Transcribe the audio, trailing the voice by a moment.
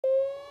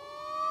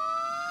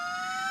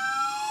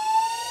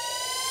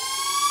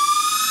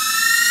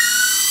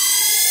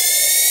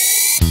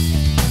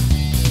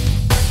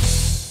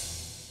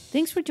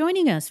Thanks for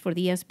joining us for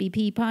the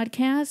SBP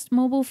Podcast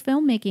Mobile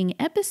Filmmaking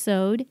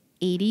episode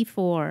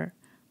 84.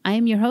 I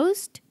am your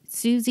host,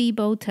 Susie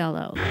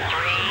Botello.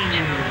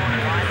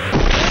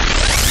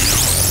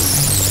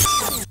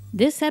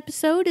 This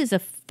episode is a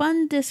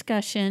fun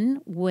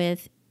discussion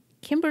with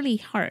Kimberley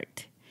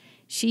Hart.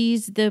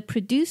 She's the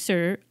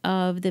producer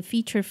of the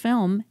feature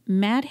film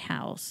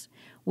Madhouse,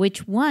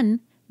 which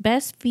won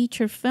Best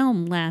Feature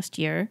Film last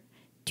year,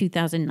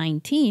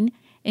 2019,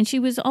 and she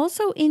was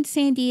also in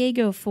San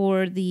Diego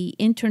for the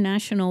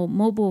International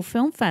Mobile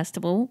Film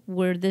Festival,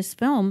 where this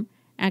film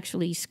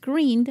actually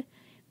screened,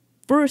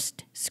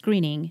 first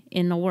screening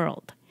in the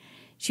world.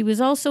 She was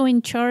also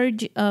in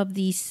charge of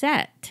the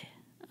set.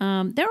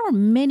 There are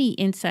many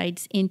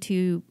insights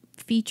into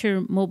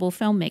feature mobile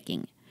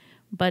filmmaking,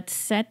 but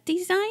set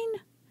design?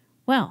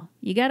 Well,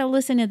 you got to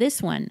listen to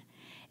this one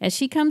as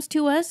she comes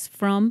to us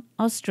from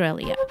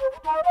Australia.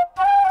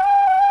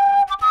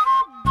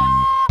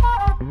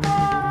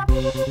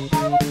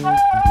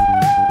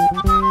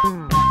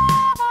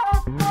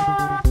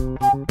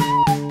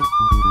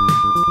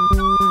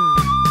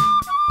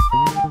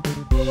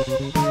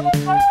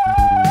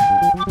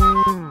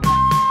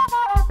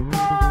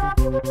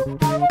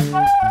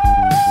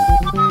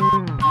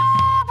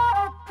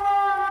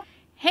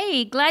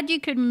 Hey, glad you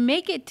could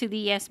make it to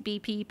the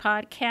SBP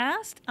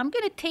podcast. I'm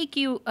going to take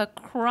you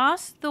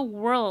across the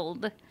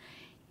world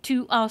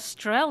to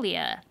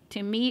Australia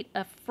to meet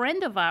a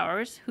friend of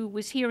ours who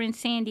was here in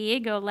San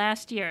Diego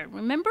last year.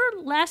 Remember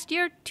last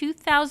year,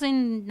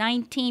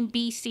 2019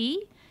 BC?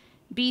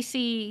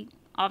 BC,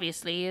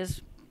 obviously,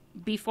 is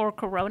before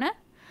Corona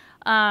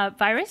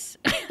virus.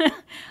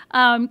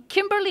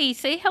 Kimberley,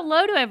 say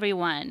hello to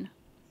everyone.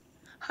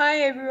 Hi,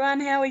 everyone.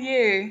 How are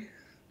you?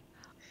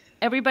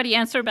 Everybody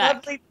answer back.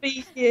 Lovely to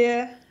be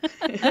here.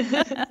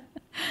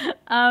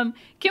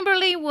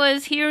 Kimberley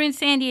was here in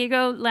San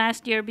Diego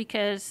last year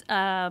because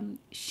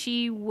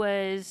she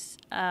was,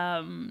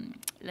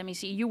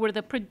 you were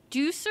the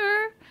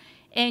producer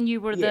and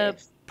you were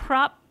the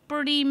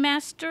property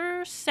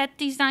master, set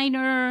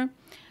designer.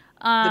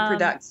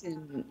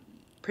 The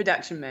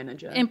production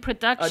manager. And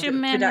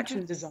production manager.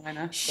 Production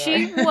designer.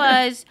 She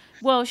was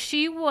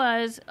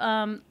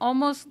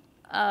almost,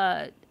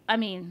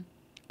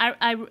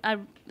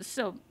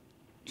 so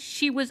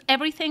she was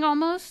everything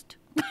almost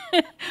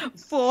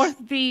for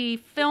the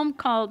film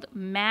called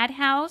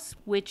Madhouse,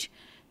 which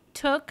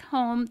took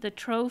home the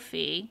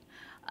trophy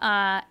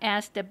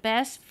as the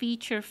best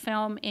feature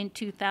film in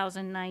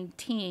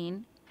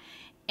 2019.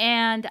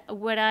 And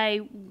what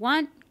I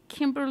want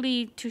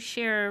Kimberley to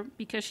share,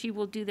 because she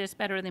will do this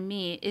better than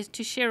me, is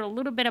to share a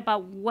little bit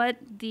about what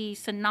the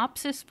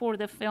synopsis for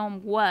the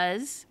film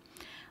was,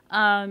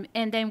 and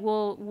then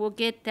we'll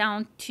get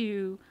down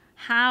to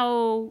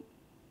how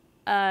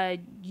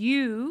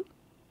you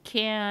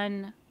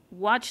can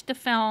watch the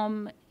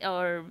film,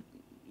 or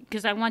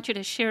because I want you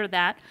to share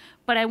that,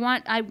 but I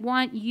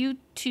want you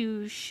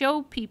to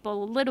show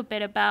people a little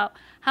bit about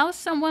how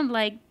someone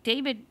like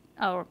David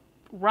or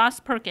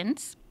Ross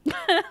Perkins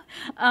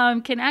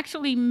can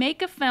actually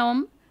make a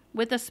film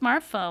with a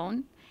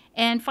smartphone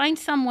and find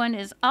someone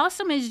as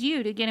awesome as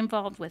you to get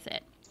involved with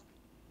it.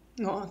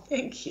 Oh,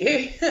 thank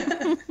you.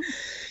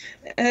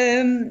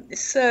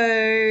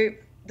 So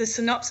the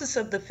synopsis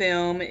of the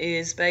film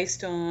is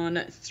based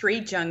on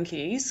 3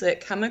 junkies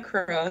that come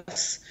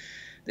across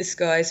this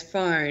guy's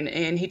phone,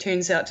 and he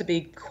turns out to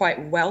be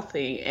quite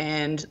wealthy,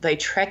 and they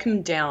track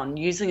him down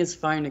using his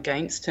phone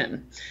against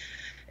him.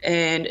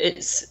 And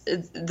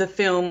the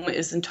film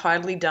is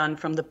entirely done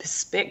from the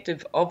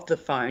perspective of the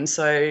phone,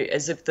 so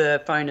as if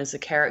the phone is a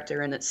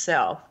character in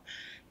itself.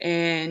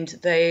 And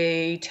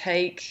they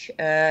take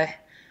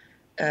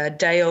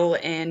Dale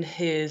and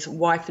his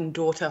wife and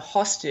daughter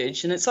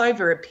hostage, and it's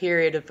over a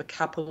period of a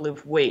couple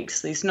of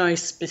weeks. There's no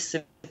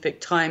specific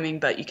timing,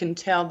 but you can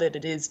tell that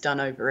it is done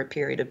over a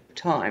period of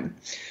time.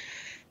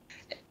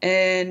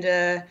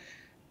 And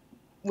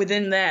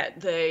within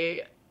that,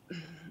 they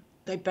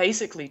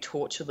basically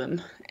torture them,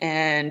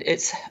 and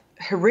it's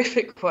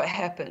horrific what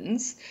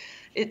happens.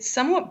 It's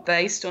somewhat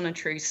based on a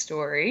true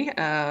story.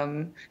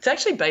 It's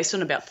actually based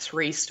on about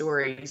 3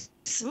 stories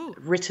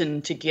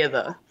written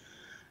together.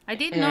 I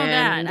didn't know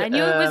that. I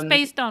knew it was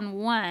based on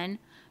 1,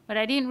 but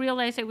I didn't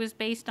realize it was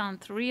based on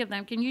 3 of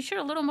them. Can you share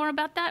a little more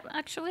about that,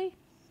 actually?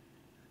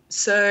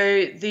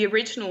 So the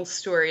original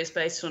story is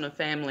based on a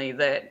family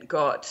that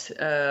got,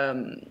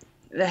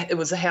 it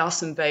was a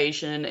house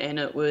invasion, and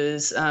it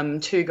was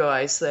 2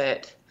 guys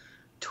that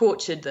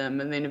tortured them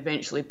and then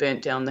eventually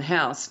burnt down the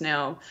house.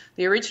 Now,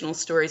 the original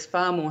story is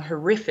far more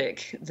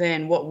horrific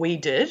than what we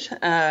did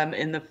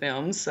in the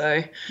film.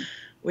 So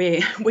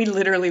we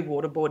literally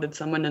waterboarded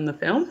someone in the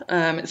film.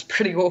 It's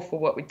pretty awful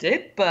what we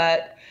did,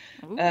 but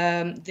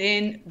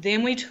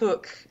then we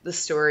took the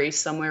story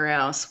somewhere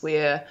else,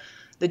 where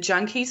the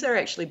junkies are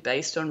actually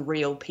based on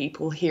real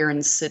people here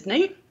in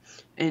Sydney,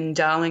 in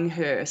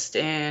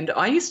Darlinghurst, and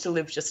I used to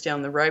live just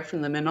down the road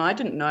from them, and I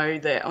didn't know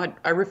that.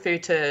 I refer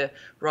to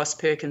Ross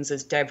Perkins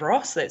as Dav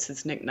Ross, that's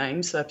his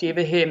nickname. So if you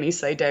ever hear me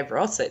say Dav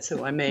Ross, that's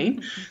who I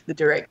mean, the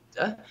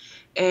director.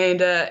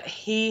 And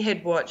he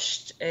had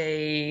watched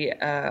like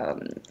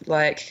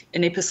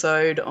an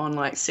episode on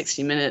like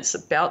 60 Minutes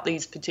about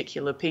these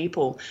particular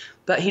people,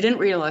 but he didn't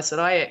realise that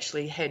I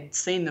actually had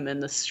seen them in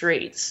the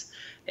streets,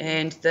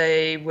 and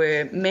they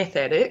were meth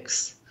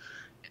addicts.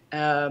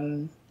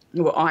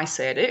 Were ice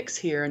addicts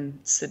here in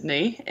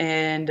Sydney,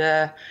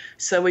 and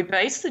so we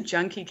based the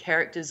junkie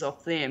characters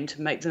off them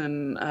to make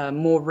them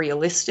more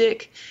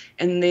realistic.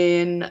 And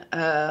then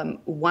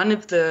one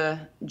of the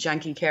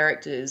junkie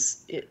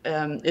characters,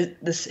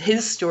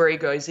 his story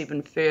goes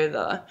even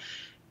further,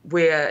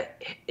 where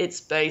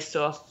it's based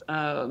off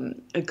a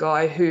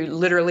guy who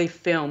literally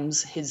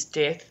films his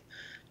death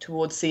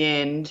towards the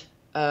end,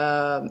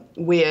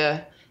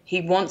 where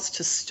he wants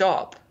to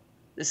stop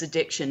this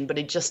addiction, but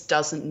he just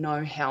doesn't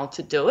know how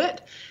to do it.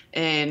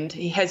 And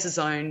he has his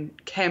own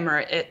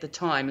camera at the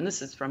time, and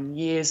this is from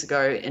years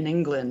ago in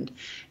England,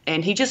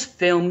 and he just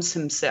films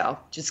himself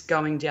just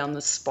going down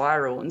the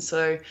spiral. And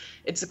so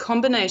it's a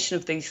combination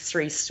of these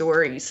three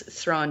stories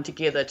thrown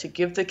together to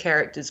give the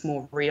characters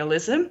more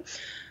realism,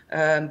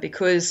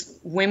 because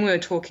when we were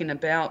talking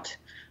about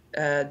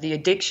the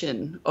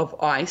addiction of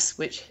ice,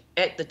 which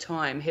at the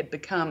time had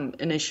become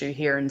an issue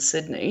here in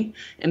Sydney,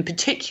 in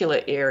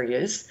particular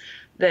areas,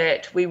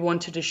 that we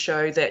wanted to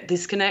show that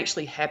this can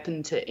actually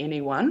happen to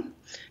anyone.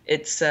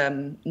 It's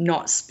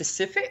not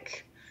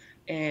specific,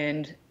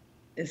 and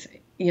it's,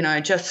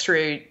 just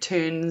through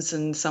turns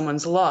in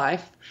someone's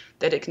life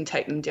that it can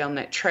take them down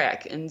that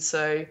track. And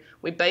so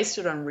we based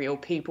it on real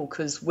people,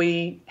 because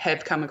we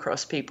have come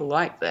across people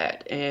like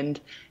that, and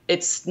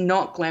it's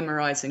not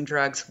glamorizing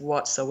drugs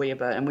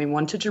whatsoever. And we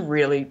wanted to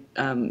really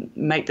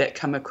make that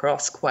come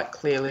across quite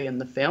clearly in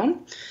the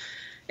film.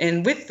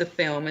 And with the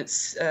film,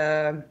 it's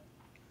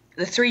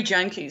the three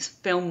junkies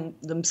film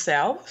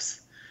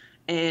themselves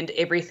and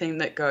everything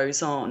that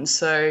goes on.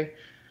 So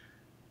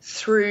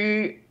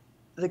through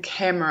the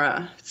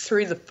camera,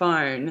 through the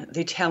phone,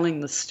 they're telling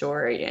the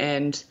story.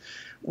 And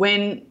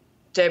when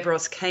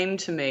Davros came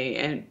to me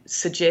and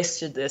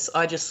suggested this,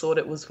 I just thought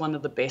it was one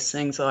of the best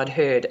things I'd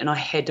heard, and I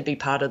had to be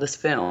part of this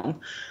film.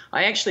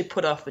 I actually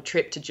put off a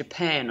trip to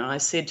Japan, and I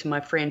said to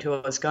my friend who I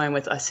was going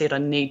with, I said, I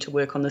need to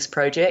work on this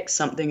project.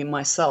 Something in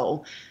my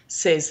soul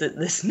says that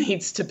this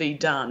needs to be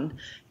done.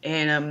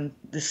 And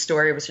the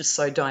story was just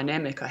so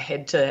dynamic, I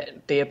had to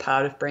be a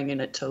part of bringing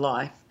it to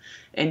life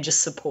and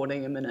just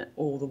supporting him in it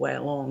all the way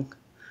along.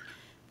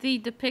 The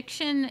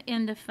depiction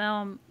in the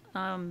film,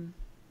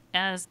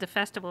 as the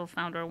festival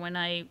founder, when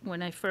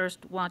I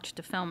first watched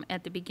the film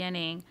at the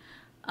beginning,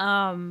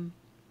 I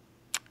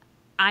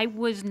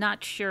was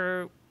not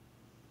sure.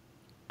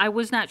 I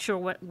was not sure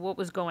what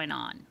was going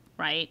on,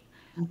 right?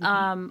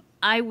 Mm-hmm.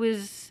 I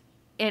was,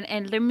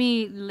 and let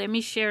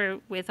me share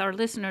with our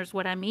listeners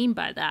what I mean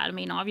by that. I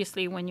mean,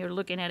 obviously, when you're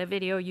looking at a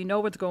video, you know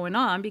what's going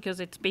on because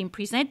it's being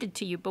presented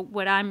to you. But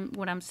what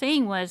I'm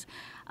saying was,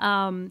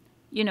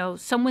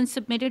 someone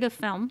submitted a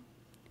film,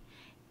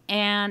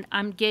 and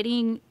I'm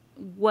getting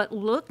what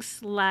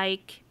looks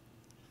like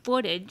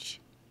footage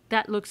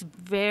that looks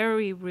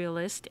very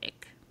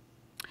realistic.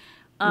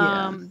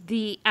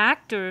 The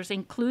actors,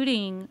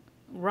 including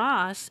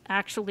Ross,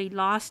 actually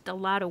lost a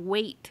lot of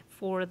weight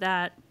for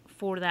that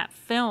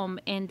film,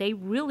 and they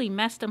really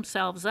messed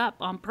themselves up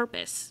on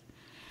purpose.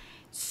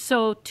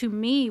 So to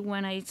me,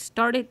 when I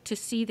started to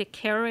see the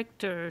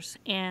characters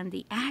and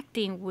the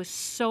acting was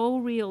so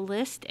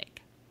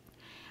realistic,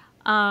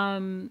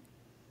 I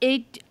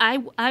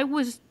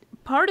was,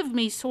 part of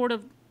me sort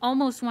of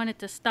almost wanted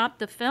to stop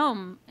the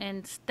film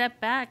and step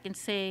back and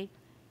say,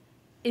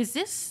 is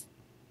this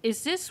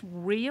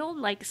real?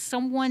 Like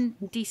someone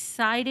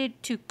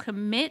decided to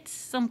commit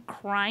some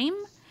crime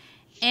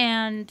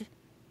and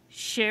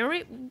share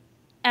it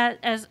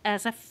as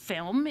a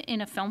film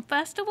in a film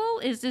festival?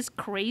 Is this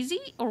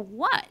crazy or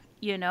what?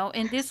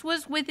 And this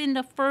was within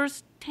the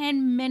first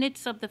 10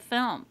 minutes of the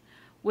film,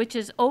 which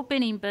is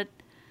opening,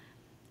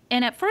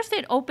 and at first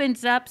it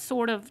opens up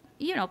sort of,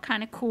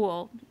 kind of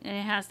cool. And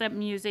it has that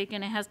music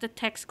and it has the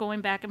text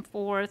going back and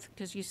forth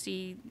because you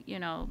see,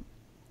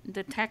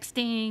 the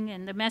texting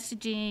and the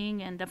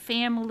messaging and the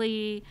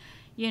family,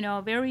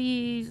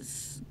 very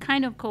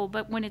kind of cool.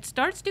 But when it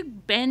starts to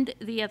bend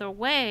the other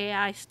way,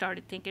 I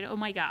started thinking, oh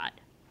my God.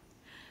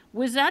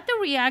 Was that the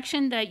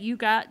reaction that you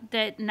got,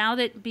 that now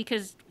that,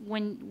 because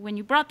when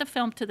you brought the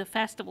film to the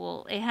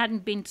festival, it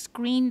hadn't been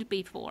screened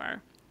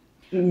before?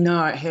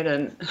 No, it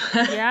hadn't.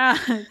 Yeah.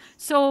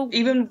 So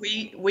even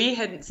we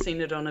hadn't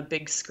seen it on a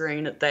big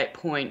screen at that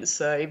point.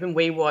 So even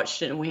we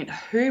watched it and went,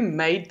 who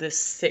made this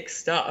sick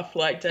stuff?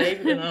 Like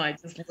David and I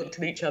just looked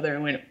at each other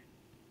and went,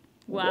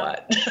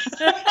 what?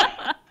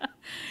 Wow.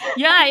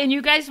 Yeah, and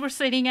you guys were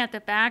sitting at the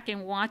back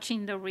and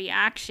watching the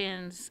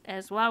reactions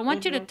as well. I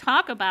want you to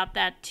talk about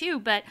that too,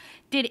 but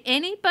did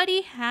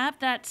anybody have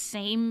that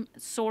same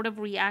sort of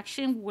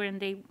reaction when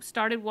they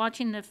started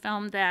watching the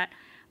film, that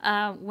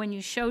when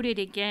you showed it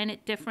again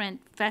at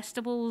different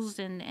festivals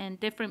and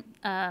different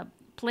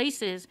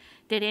places,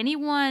 did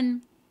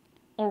anyone,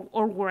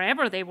 or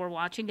wherever they were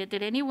watching it,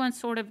 did anyone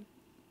sort of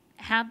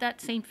have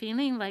that same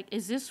feeling? Like,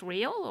 is this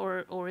real,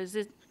 or is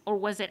it, or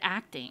was it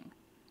acting?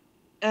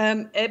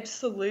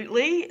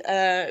 Absolutely.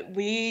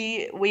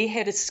 We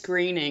had a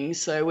screening,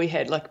 so we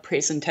had like a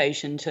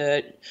presentation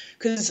to,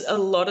 because a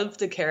lot of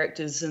the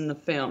characters in the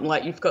film,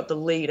 like you've got the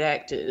lead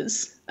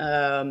actors,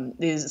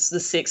 there's the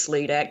 6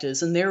 lead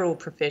actors, and they're all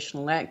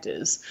professional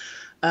actors.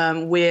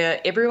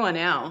 Where everyone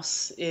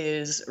else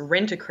is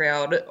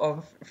rent-a-crowd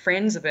of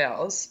friends of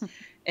ours.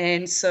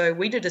 And so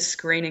we did a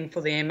screening for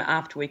them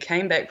after we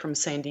came back from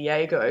San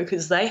Diego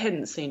because they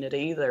hadn't seen it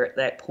either at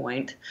that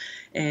point.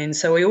 And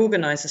so we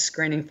organised a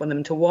screening for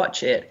them to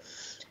watch it.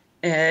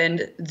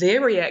 And their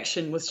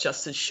reaction was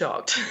just as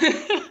shocked.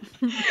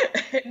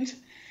 And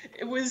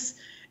it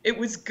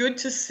was good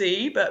to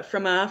see, but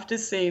from after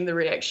seeing the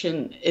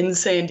reaction in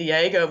San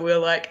Diego, we're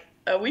like,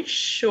 are we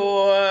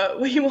sure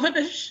we want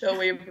to show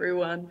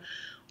everyone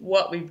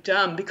what we've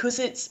done? Because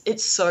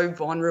it's so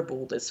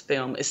vulnerable, this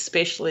film,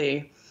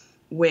 especially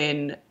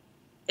when,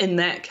 in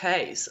that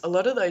case, a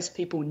lot of those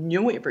people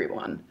knew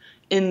everyone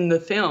in the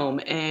film,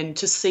 and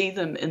to see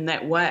them in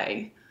that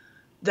way,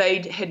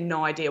 they had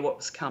no idea what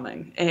was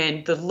coming.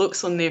 And the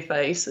looks on their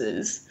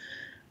faces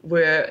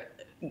were,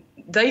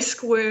 they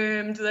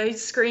squirmed, they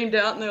screamed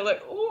out, and they're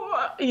like,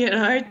 oh, you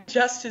know,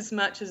 just as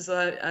much as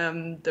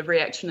the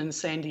reaction in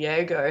San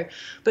Diego.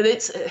 But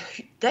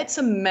that's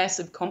a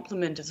massive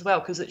compliment as well,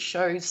 because it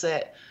shows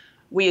that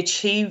we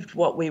achieved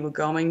what we were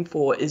going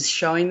for, is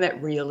showing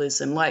that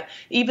realism. Like,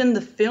 even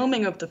the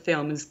filming of the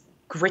film is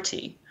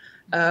gritty.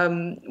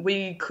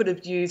 We could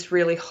have used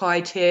really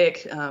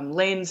high-tech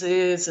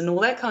lenses and all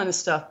that kind of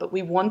stuff, but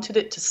we wanted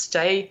it to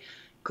stay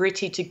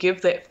gritty, to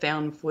give that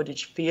found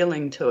footage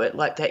feeling to it,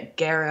 like that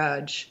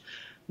garage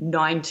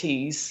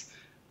 90s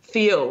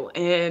feel.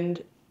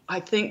 And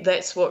I think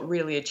that's what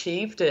really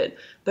achieved it.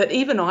 But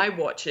even I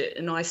watch it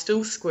and I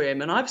still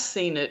squirm, and I've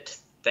seen it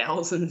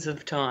thousands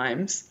of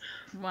times.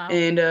 Wow.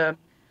 And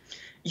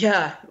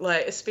yeah,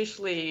 like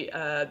especially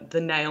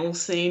the nail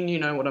scene, you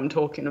know what I'm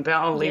talking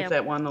about. I'll leave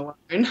that one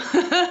alone.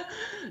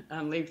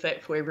 Leave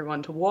that for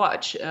everyone to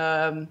watch.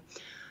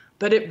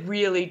 But it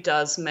really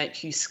does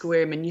make you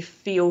squirm, and you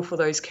feel for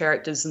those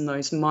characters in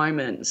those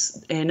moments,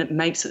 and it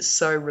makes it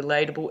so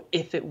relatable.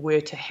 If it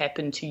were to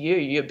happen to you,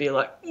 you'd be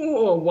like,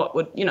 oh, what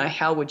would, you know,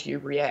 how would you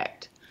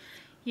react?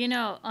 You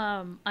know,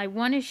 I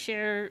want to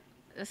share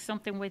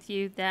something with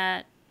you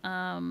that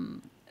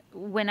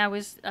when I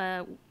was,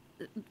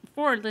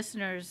 for our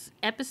listeners,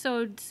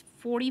 episodes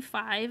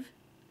 45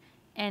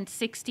 and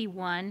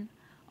 61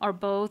 are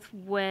both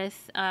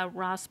with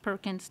Ross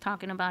Perkins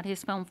talking about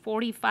his film.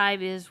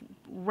 45 is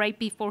right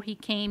before he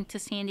came to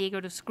San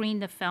Diego to screen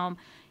the film.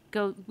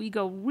 We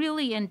go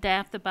really in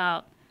depth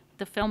about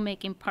the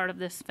filmmaking part of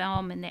this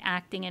film and the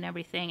acting and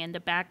everything, and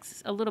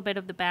a little bit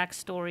of the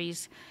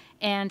backstories.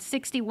 And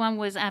 61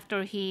 was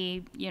after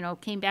he, you know,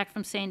 came back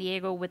from San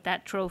Diego with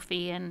that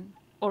trophy, and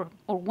or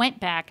went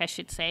back, I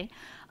should say.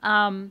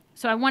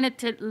 So I wanted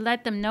to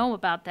let them know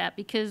about that,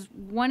 because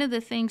one of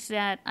the things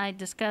that I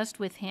discussed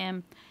with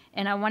him,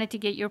 and I wanted to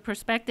get your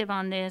perspective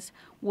on this,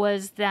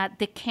 was that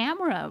the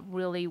camera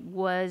really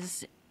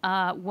was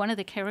one of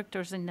the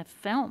characters in the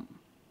film.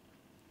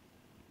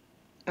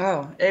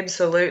 Oh,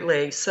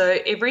 absolutely. So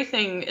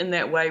everything in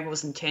that way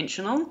was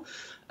intentional.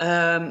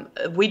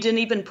 We didn't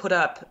even put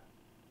up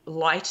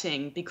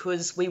lighting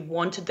because we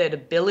wanted that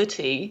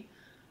ability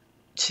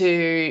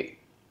to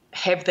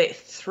have that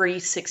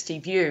 360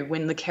 view.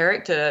 When the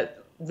character,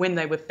 when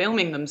they were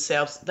filming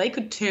themselves, they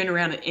could turn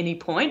around at any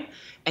point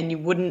and you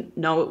wouldn't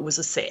know it was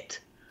a set.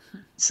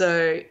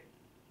 So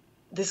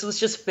this was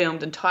just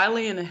filmed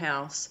entirely in a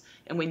house,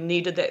 and we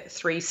needed that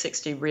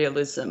 360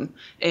 realism.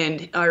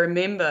 And I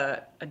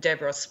remember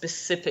Davros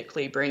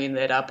specifically bringing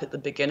that up at the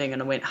beginning,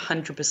 and I went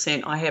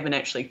 100%. I haven't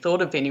actually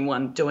thought of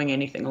anyone doing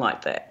anything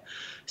like that.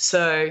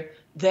 So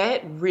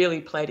that really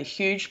played a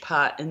huge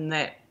part in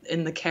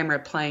the camera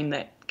playing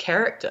that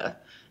character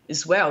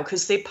as well,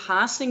 because they're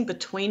passing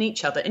between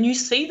each other and you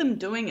see them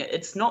doing it.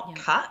 It's not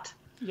cut.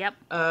 Yep.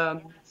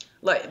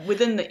 Like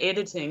within the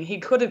editing, he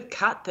could have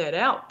cut that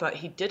out, but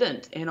he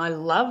didn't. And I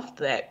loved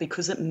that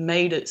because it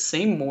made it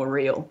seem more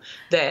real,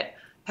 that,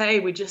 hey,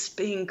 we're just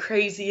being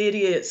crazy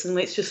idiots and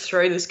let's just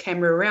throw this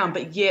camera around.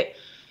 But yet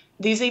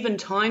there's even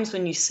times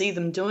when you see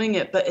them doing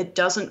it, but it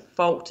doesn't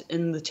fault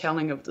in the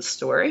telling of the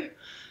story.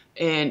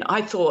 And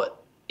I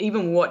thought,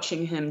 even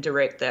watching him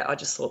direct that, I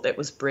just thought that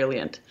was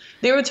brilliant.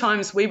 There were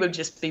times we would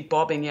just be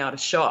bobbing out a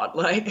shot,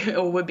 like,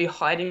 or we'd be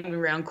hiding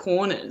around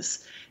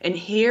corners and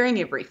hearing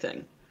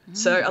everything.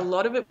 So a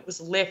lot of it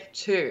was left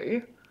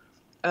to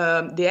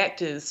the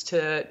actors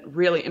to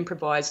really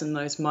improvise in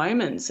those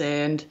moments.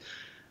 And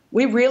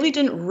we really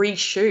didn't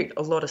reshoot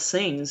a lot of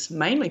scenes,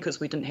 mainly because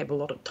we didn't have a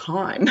lot of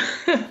time.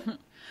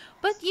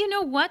 But you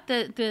know what?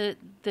 The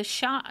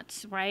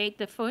shots, right?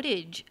 The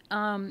footage,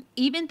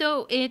 even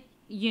though it,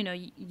 you know,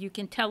 you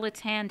can tell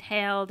it's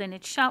handheld and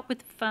it's shot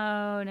with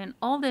phone and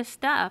all this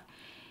stuff,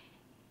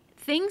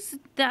 things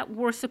that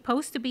were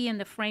supposed to be in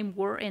the frame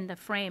were in the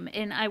frame.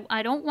 And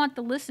I don't want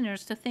the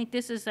listeners to think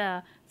this is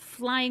a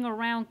flying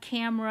around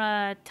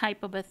camera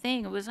type of a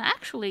thing. It was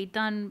actually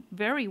done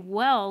very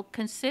well,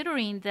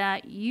 considering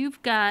that you've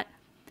got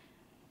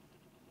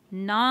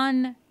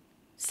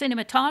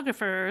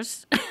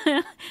non-cinematographers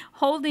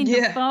holding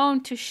the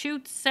phone to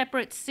shoot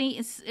separate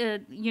scenes,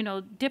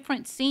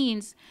 different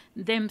scenes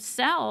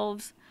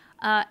themselves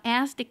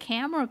as the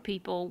camera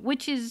people,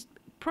 which is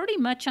pretty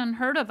much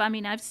unheard of. I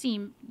mean,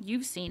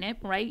 you've seen it,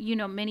 right?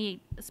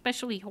 Many,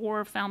 especially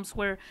horror films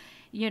where,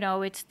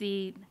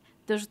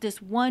 there's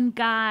this one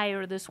guy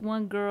or this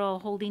one girl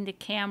holding the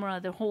camera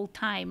the whole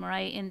time,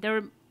 right? And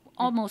they're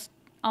almost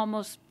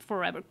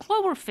forever.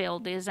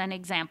 Cloverfield is an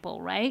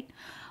example, right?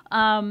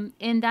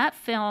 In that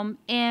film,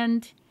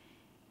 and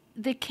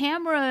the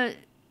camera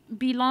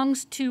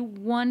belongs to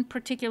one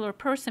particular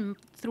person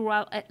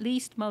throughout at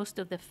least most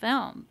of the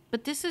film.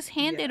 But this is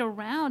handed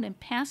around and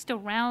passed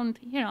around,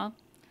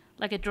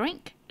 like a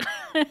drink.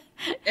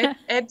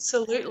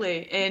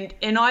 Absolutely.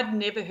 And I'd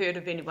never heard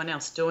of anyone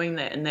else doing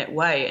that in that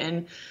way.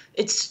 And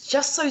it's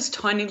just those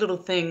tiny little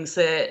things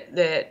that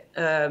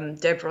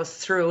Davros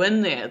threw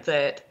in there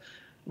that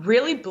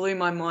really blew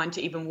my mind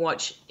to even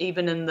watch,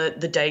 even in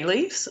the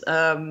dailies,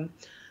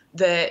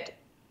 that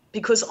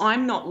because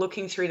I'm not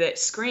looking through that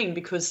screen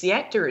because the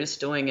actor is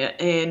doing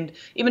it. And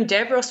even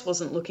Davros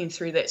wasn't looking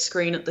through that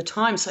screen at the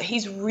time. So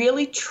he's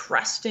really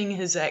trusting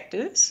his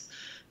actors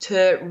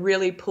to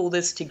really pull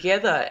this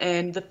together.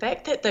 And the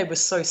fact that they were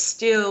so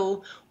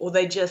still, or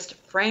they just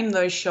framed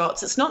those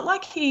shots, it's not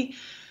like he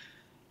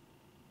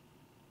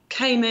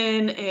came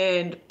in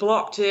and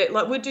blocked it.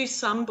 Like, we'd do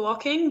some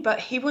blocking, but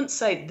he wouldn't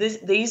say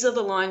these are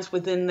the lines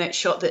within that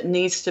shot that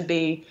needs to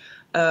be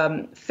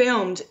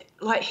filmed.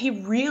 Like, he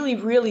really,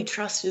 really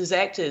trusted his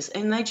actors,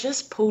 and they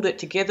just pulled it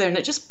together. And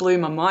it just blew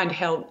my mind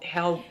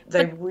how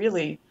they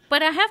really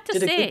but I have to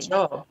did say, a good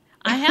job.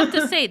 I have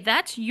to say,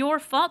 that's your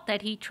fault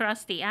that he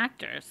trusts the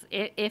actors,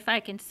 if I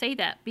can say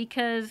that.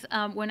 Because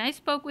when I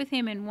spoke with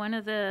him in one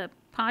of the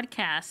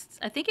podcasts,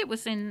 I think it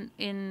was in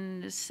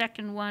the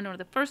second one or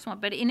the first one,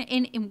 but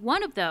in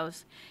one of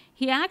those,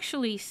 he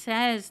actually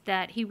says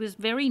that he was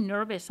very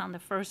nervous on the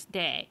first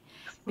day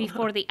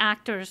before the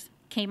actors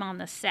came on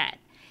the set.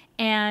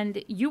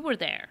 And you were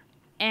there.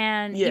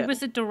 And he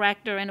was a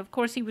director, and of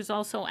course he was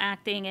also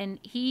acting, and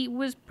he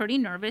was pretty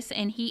nervous,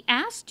 and he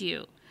asked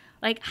you,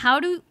 like, how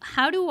do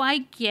I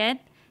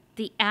get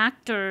the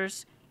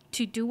actors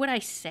to do what I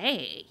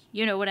say?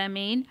 You know what I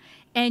mean?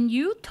 And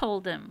you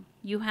told him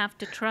you have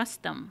to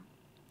trust them.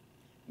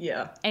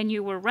 Yeah. And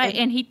you were right.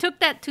 And he took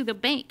that to the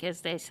bank,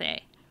 as they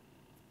say.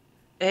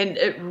 And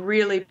it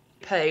really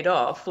paid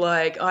off.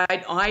 Like,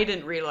 I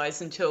didn't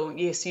realize until,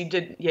 yes, you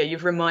did. Yeah,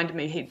 you've reminded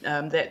me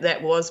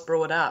that was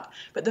brought up.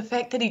 But the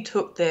fact that he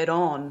took that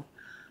on,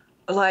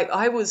 like,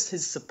 I was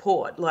his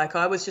support. Like,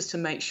 I was just to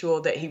make sure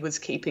that he was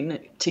keeping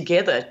it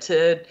together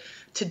to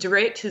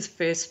direct his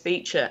first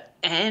feature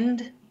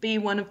and be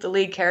one of the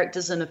lead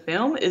characters in a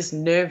film is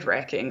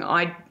nerve-wracking.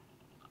 I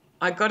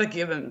got to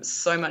give him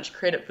so much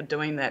credit for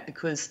doing that,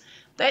 because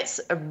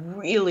that's a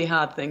really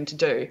hard thing to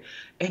do.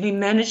 And he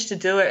managed to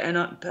do it.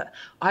 But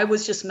I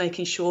was just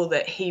making sure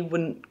that he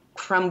wouldn't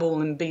crumble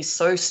and be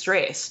so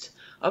stressed.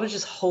 I was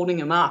just holding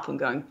him up and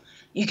going,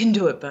 "You can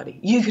do it, buddy.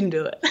 You can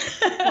do it."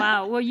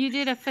 Wow. Well, you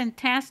did a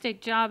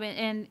fantastic job.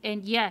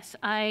 And yes,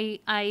 I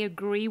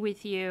agree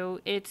with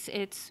you.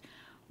 It's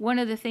one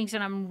of the things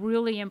that I'm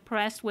really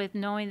impressed with,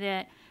 knowing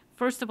that,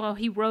 first of all,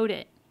 he wrote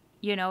it,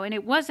 and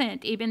it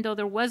wasn't, even though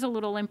there was a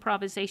little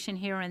improvisation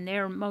here and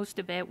there, most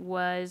of it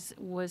was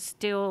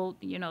still,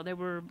 they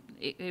were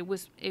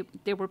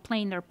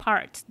playing their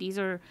parts.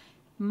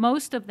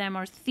 Most of them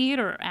are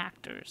theater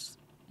actors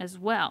as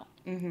well.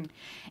 Mm-hmm.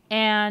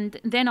 And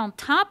then on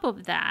top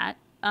of that,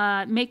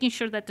 making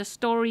sure that the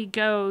story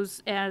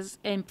goes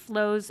and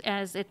flows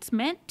as it's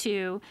meant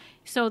to.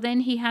 So then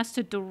he has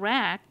to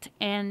direct,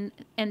 and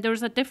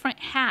there's a different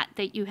hat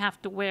that you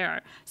have to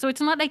wear. So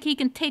it's not like he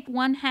can take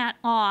one hat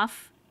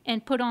off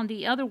and put on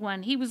the other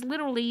one. He was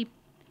literally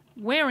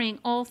wearing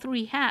all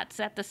three hats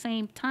at the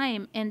same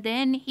time, and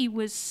then he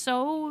was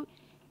so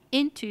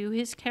into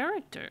his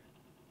character.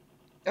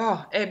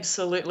 Oh,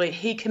 absolutely.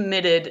 He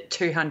committed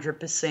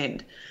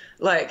 200%.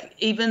 Like,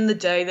 even the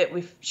day that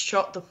we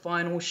shot the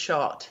final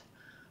shot,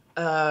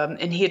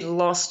 and he had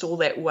lost all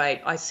that weight,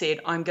 I said,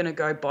 "I'm going to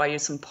go buy you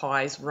some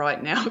pies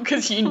right now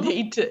because you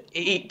need to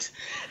eat."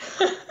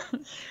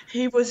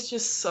 He was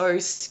just so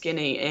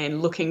skinny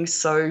and looking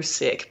so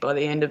sick by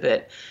the end of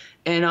it.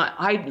 And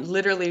I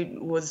literally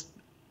was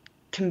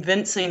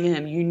convincing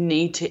him, "You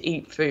need to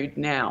eat food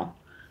now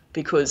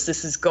because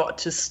this has got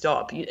to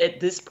stop. At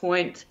this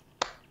point,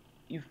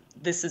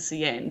 this is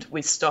the end.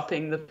 We're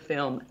stopping the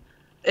film."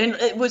 And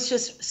it was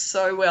just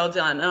so well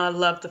done. And I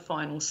loved the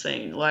final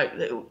scene, like,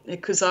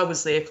 because I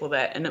was there for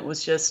that. And it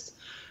was just...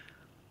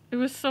 It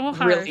was so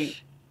harsh. Really,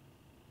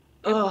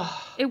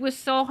 it was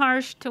so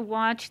harsh to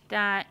watch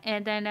that.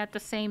 And then at the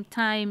same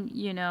time,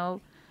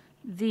 when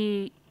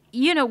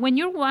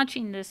you're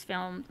watching this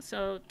film,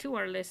 so to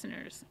our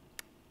listeners,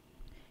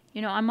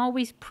 I'm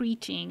always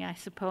preaching, I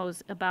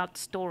suppose, about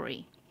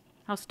story,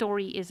 how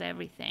story is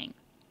everything.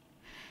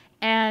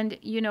 And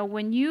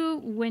when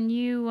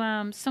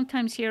you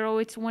sometimes hear, oh,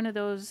 it's one of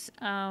those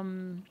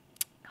home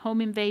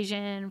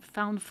invasion,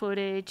 found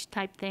footage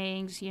type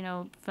things,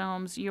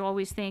 films, you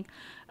always think,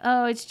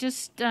 oh, it's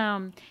just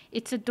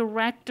it's a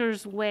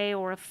director's way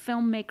or a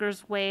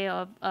filmmaker's way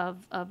of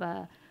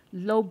a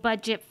low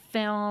budget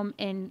film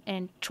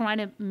and trying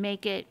to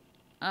make it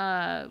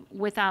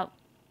without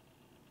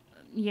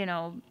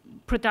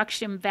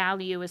production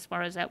value as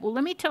far as that. Well,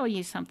 let me tell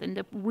you something.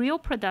 The real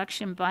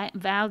production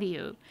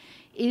value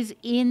is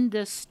in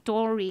the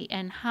story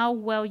and how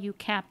well you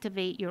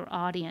captivate your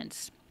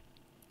audience.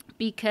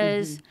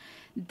 Because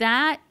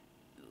that,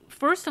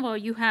 first of all,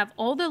 you have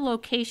all the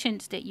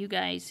locations that you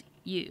guys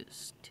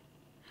used,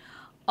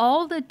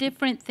 all the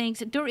different things.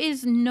 There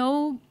is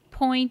no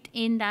point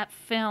in that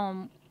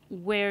film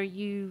where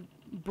you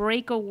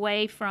break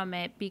away from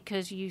it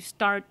because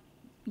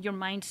your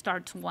mind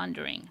starts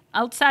wandering.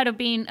 Outside of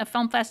being a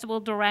film festival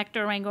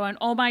director and going,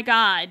 oh my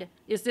God,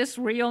 is this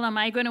real? Am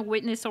I going to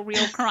witness a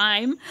real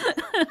crime?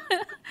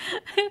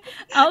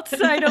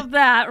 Outside of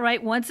that,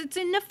 right? Once it's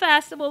in the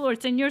festival or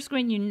it's in your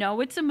screen,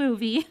 it's a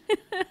movie.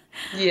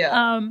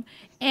 Yeah.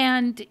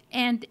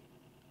 And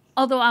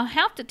although I'll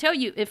have to tell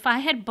you, if I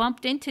had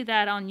bumped into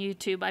that on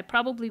YouTube, I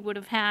probably would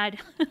have had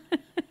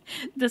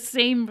the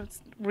same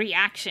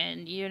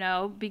reaction,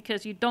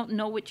 because you don't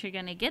know what you're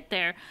going to get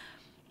there.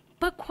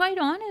 But quite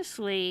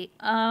honestly,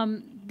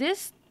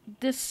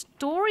 the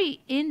story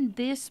in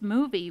this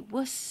movie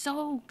was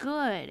so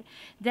good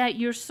that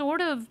you're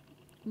sort of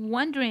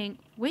wondering,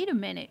 wait a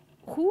minute,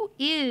 who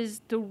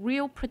is the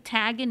real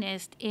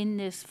protagonist in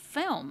this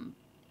film?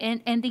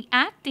 And the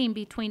acting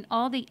between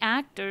all the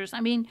actors,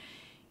 I mean,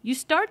 you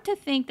start to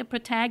think the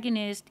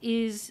protagonist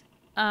is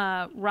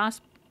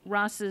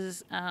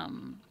Ross's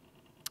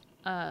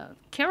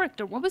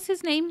character. What was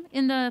his name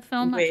in the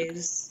film?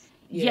 Wes.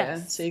 Yeah.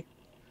 Yes.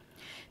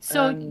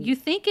 So you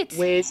think it's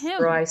Wes, him.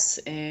 Bryce,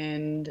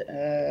 and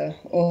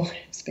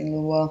it's been a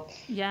little while.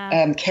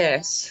 Yeah.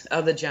 Cass,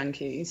 other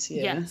junkies.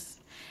 Yeah. Yes.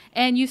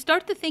 And you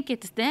start to think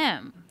it's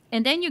them.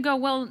 And then you go,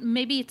 well,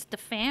 maybe it's the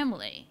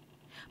family.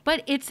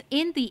 But it's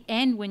in the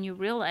end when you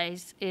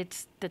realize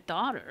it's the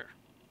daughter.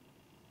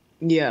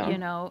 Yeah.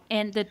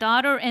 And the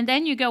daughter, and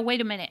then you go,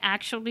 wait a minute,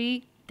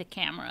 actually, the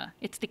camera.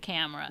 It's the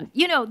camera.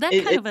 That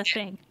kind of a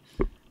thing.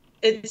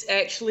 It's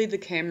actually the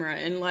camera.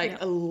 And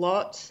a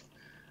lot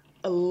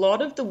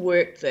of the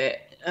work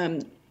that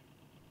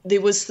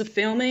there was the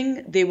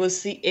filming, there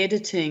was the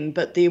editing,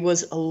 but there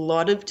was a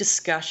lot of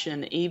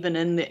discussion even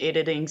in the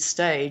editing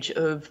stage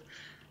of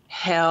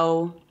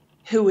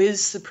who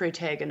is the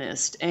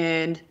protagonist.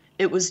 And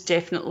it was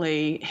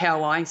definitely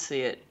how I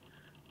see it,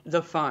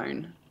 the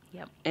phone.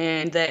 Yep.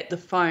 And that the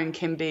phone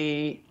can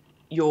be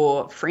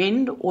your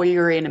friend or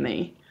your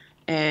enemy.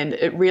 And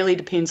it really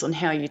depends on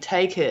how you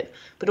take it.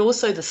 But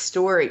also the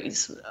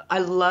stories. I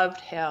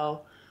loved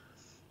how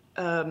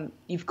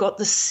you've got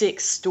the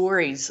 6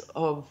 stories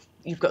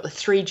you've got the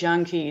 3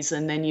 junkies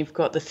and then you've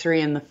got the 3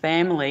 in the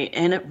family,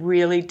 and it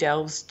really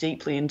delves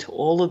deeply into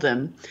all of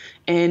them,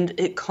 and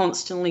it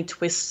constantly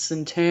twists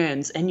and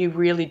turns, and you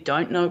really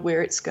don't know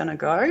where it's going to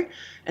go.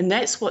 And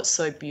that's what's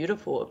so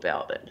beautiful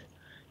about it,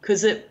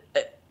 because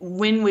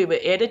when we were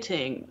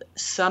editing,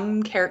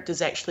 some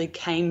characters actually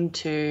came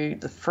to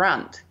the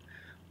front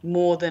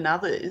more than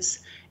others,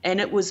 and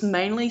it was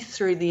mainly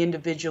through the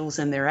individuals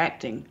and their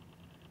acting.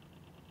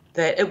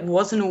 That it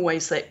wasn't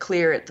always that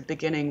clear at the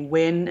beginning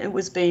when it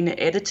was being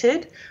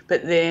edited,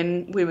 but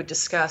then we would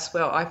discuss,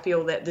 well, I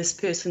feel that this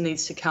person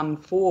needs to come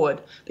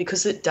forward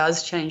because it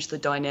does change the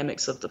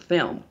dynamics of the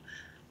film.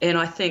 And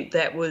I think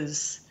that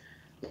was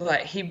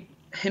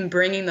him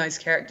bringing those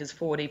characters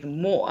forward even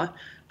more.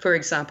 For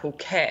example,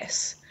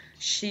 Cass,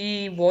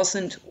 she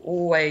wasn't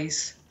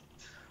always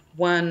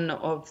one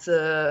of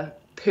the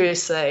per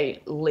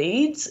se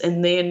leads,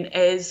 and then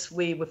as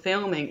we were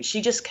filming,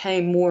 she just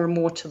came more and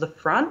more to the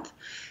front.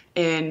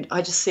 And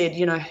I just said,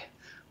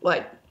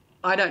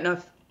 I don't know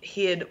if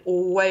he had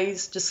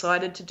always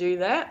decided to do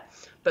that,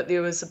 but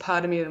there was a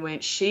part of me that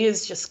went, she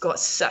has just got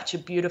such a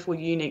beautiful,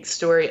 unique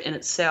story in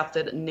itself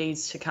that it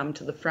needs to come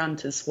to the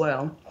front as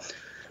well.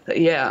 But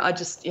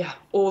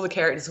all the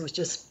characters was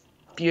just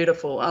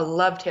beautiful. I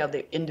loved how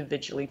they're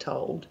individually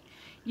told.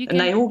 And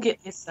they all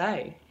get their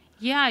say.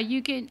 Yeah,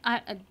 you can.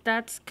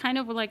 That's kind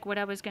of like what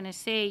I was going to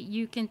say.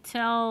 You can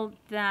tell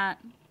that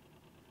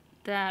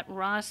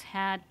Ross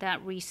had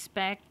that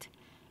respect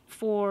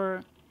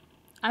for.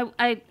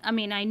 I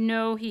mean, I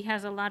know he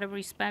has a lot of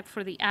respect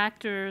for the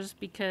actors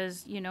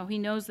because he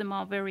knows them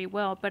all very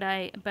well. But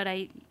I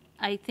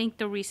think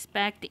the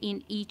respect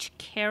in each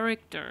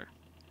character.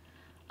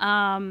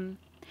 And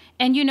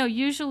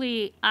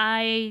usually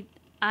I've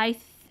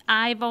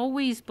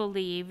always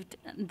believed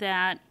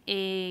that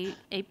a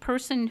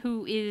person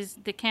who is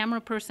the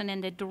camera person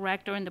and the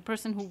director and the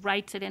person who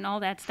writes it and all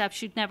that stuff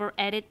should never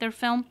edit their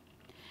film,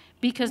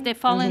 because they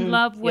fall in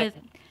love with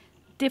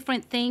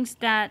different things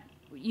that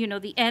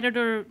the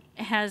editor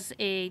has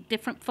a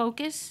different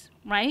focus,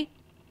 right?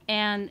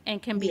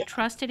 and can be Yeah.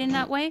 trusted in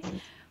that way.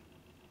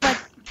 But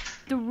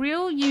the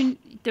real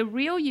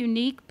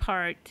unique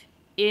part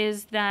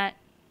is that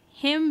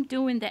him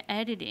doing the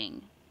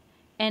editing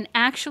and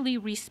actually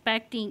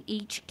respecting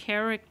each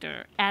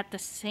character at the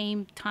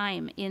same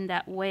time in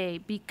that way,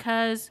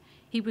 because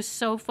he was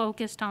so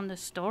focused on the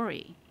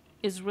story,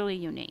 is really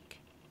unique.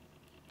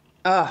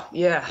 Oh,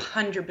 yeah,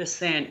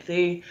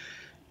 100%.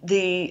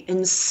 The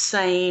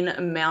insane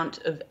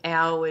amount of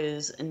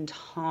hours and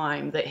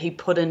time that he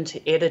put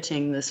into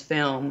editing this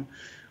film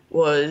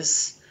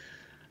was,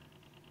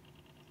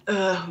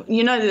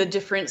 the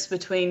difference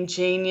between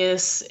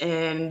genius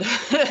and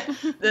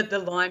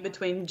the line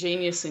between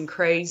genius and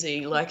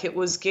crazy. Like, it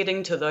was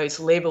getting to those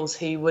levels.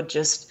 He would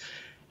just,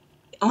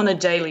 on a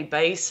daily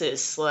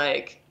basis,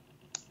 like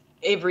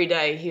every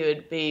day, he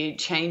would be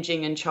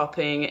changing and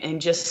chopping and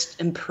just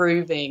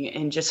improving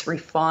and just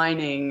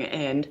refining,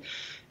 and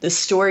the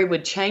story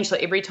would change.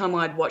 Like, every time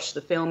I'd watch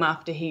the film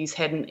after he's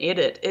had an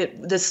edit,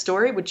 the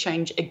story would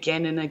change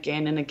again and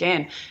again and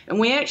again. And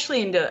we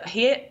actually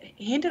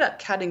he ended up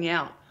cutting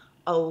out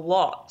a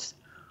lot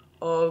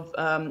of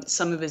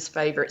some of his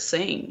favorite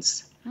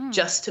scenes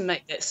just to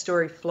make that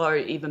story flow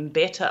even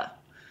better.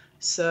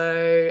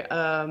 So,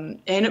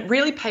 and it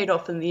really paid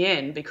off in the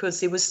end, because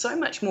there was so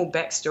much more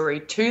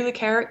backstory to the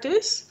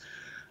characters.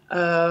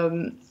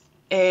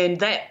 And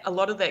that a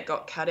lot of that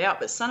got cut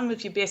out, but some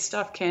of your best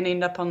stuff can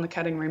end up on the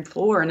cutting room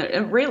floor, and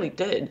it really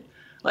did.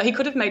 Like, he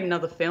could have made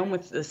another film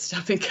with this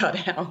stuff and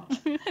cut out.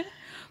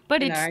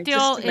 But it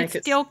still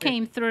it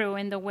came through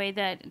in the way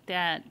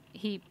that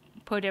he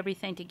put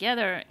everything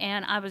together.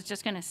 And I was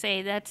just going to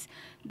say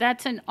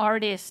that's an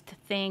artist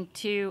thing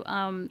too.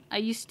 I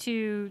used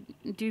to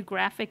do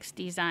graphics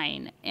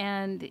design,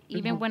 and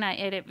even when I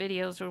edit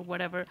videos or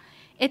whatever,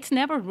 it's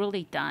never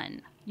really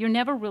done. You're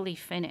never really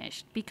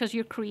finished, because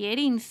you're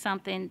creating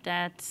something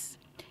that's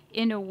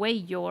in a way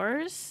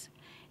yours,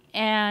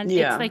 and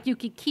it's like you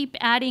could keep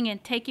adding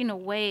and taking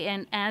away,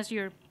 and as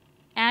you're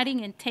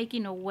adding and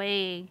taking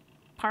away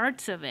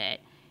parts of it,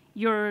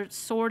 you're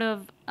sort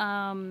of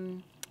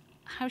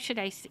how should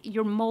I say,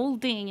 you're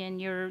molding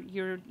and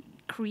you're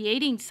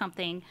creating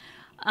something,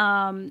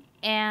 and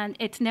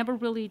it's never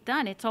really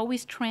done. It's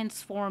always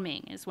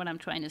transforming, is what I'm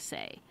trying to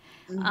say.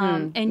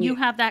 And you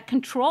have that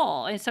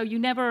control, and so you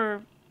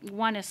never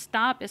want to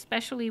stop,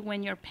 especially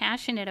when you're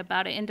passionate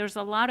about it. And there's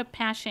a lot of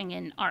passion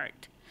in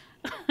art.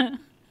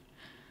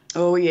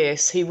 Oh,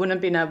 yes. He wouldn't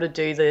have been able to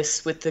do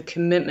this with the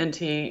commitment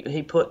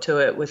he put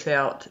to it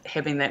without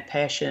having that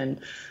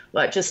passion,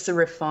 like just the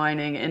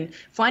refining and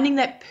finding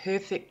that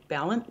perfect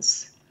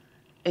balance.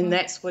 And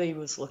that's what he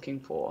was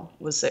looking for,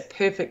 was that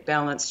perfect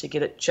balance to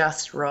get it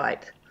just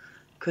right.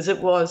 Because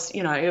it was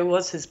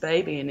his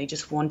baby, and he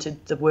just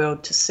wanted the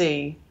world to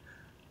see.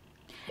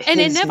 And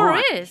it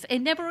never is. It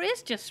never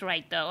is just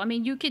right, though. I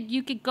mean, you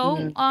could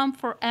go on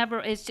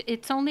forever.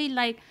 It's only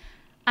like,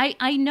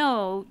 I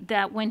know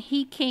that when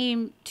he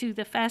came to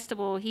the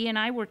festival, he and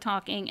I were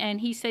talking,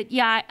 and he said,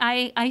 yeah,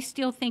 I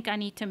still think I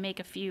need to make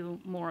a few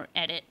more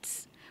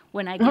edits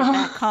when I get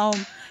back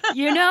home,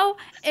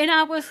 And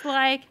I was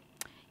like,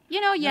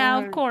 yeah,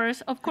 of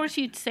course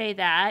you'd say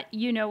that,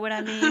 you know what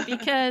I mean?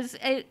 Because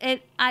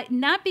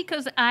not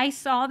because I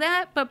saw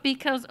that, but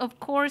because of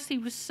course he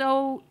was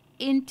so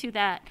into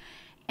that.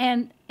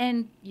 And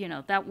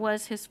that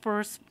was his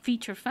first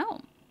feature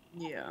film.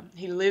 Yeah,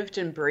 he lived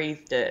and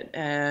breathed it,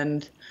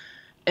 and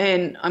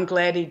I'm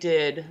glad he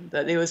did.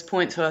 But there was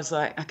points where I was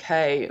like,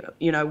 okay,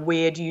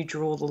 where do you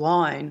draw the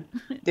line?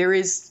 There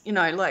is,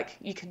 like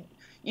you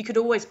could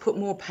always put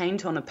more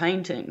paint on a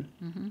painting,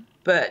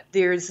 but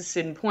there is a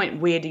certain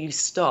point, where do you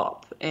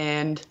stop?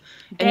 And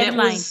that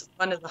was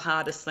one of the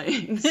hardest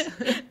things.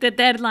 The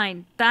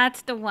deadline,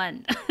 that's the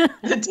one.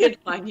 The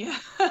deadline, yeah.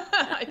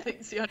 I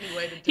think it's the only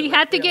way to do it. He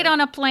had to get on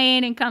a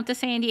plane and come to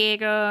San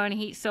Diego, and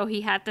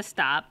he had to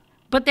stop.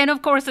 But then,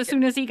 of course, as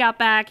soon as he got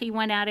back, he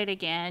went at it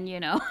again,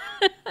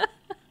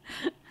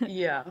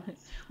 Yeah.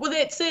 Well,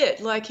 that's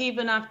it. Like,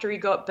 even after he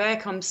got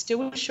back, I'm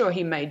still sure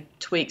he made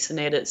tweaks and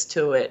edits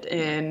to it.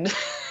 And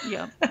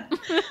yeah.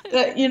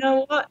 But you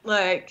know what?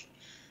 Like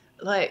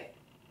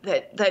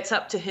that's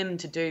up to him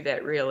to do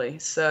that, really.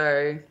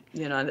 So,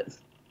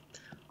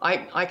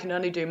 I can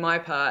only do my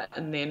part,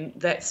 and then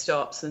that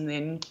stops, and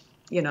then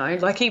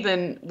like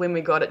even when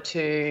we got it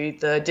to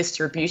the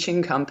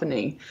distribution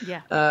company,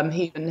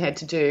 he even had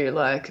to do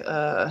like,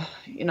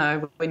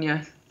 when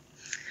you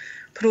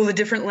put all the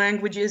different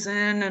languages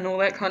in and all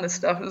that kind of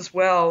stuff as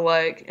well,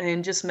 like,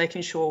 and just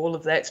making sure all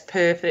of that's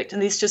perfect.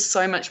 And there's just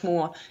so much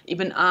more,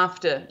 even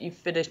after you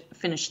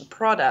finish the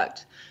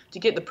product, to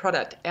get the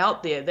product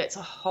out there. That's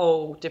a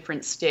whole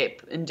different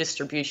step in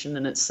distribution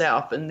in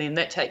itself. And then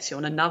that takes you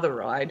on another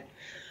ride.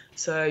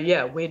 So,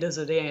 yeah, where does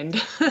it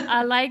end?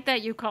 I like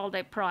that you called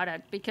it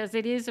product, because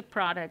it is a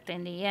product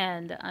in the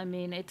end. I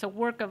mean, it's a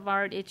work of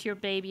art. It's your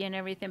baby and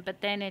everything.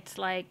 But then it's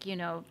like,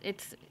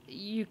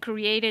 you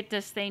created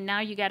this thing. Now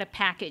you got to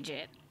package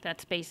it.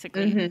 That's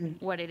basically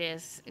what it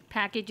is.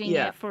 Packaging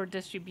it for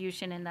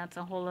distribution, and that's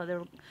a whole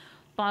other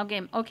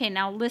ballgame. Okay,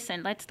 now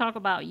listen. Let's talk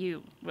about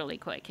you really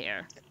quick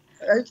here.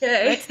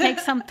 Okay. Let's take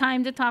some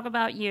time to talk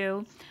about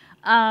you.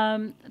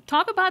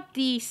 Talk about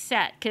the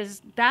set,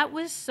 because that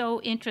was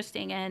so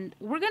interesting, and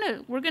we're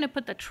gonna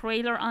put the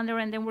trailer on there,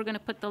 and then we're gonna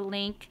put the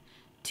link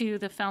to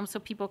the film so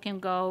people can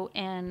go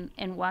and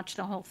watch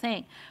the whole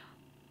thing.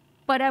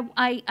 But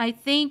I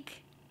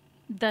think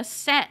the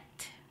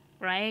set,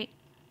 right,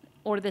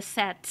 or the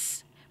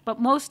sets, but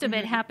most of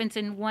it happens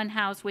in one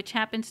house, which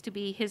happens to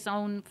be his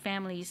own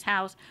family's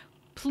house.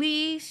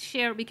 Please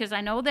share, because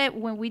I know that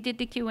when we did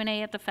the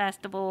Q&A at the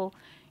festival,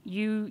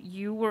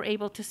 you were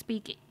able to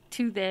speak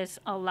to this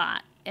a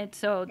lot, and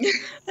so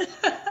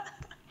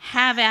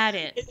have at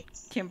it,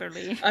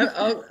 Kimberly.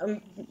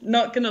 I'm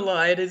not going to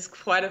lie, it is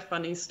quite a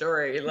funny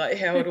story, like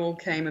how it all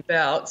came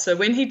about. So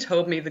when he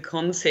told me the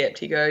concept,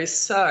 he goes,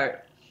 so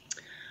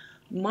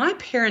my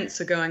parents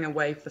are going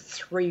away for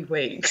 3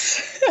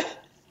 weeks.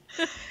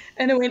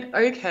 And I went,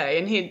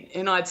 okay.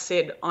 And I'd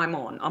said, I'm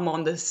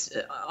on this.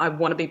 I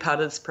want to be part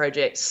of this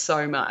project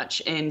so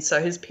much. And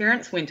so his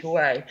parents went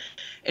away.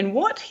 And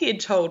what he had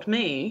told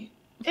me,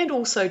 and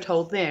also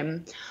told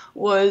them,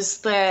 was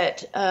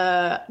that,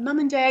 Mum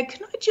and Dad,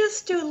 can I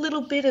just do a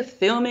little bit of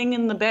filming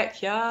in the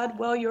backyard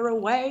while you're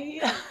away?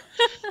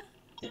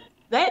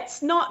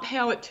 That's not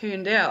how it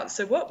turned out.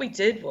 So what we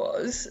did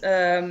was,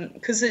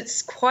 because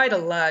it's quite a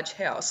large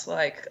house,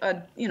 like,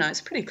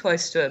 it's pretty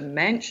close to a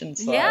mansion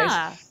size.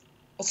 Yeah.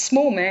 A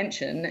small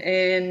mansion,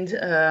 and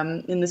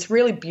in this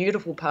really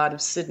beautiful part of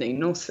Sydney,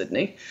 North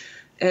Sydney.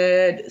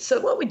 And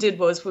so what we did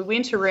was we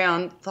went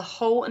around the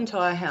whole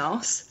entire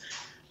house,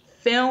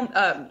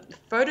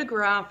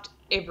 photographed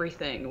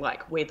everything,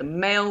 like where the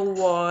mail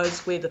was,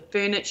 where the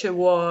furniture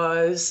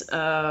was,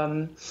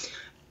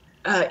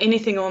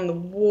 anything on the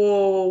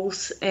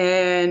walls,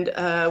 and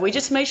we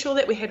just made sure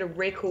that we had a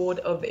record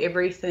of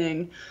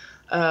everything.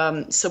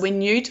 So we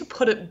knew to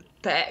put it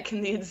back in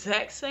the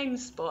exact same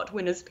spot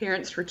when his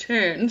parents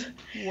returned.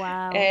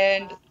 Wow.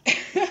 And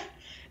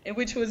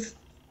which was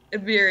a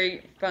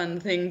very fun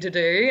thing to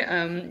do.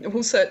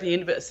 Also at the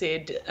end of it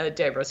said,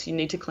 Davros, you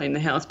need to clean the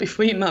house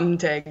before your mum and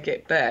dad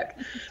get back.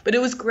 But it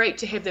was great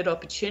to have that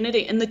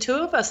opportunity. And the two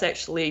of us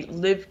actually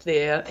lived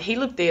there. He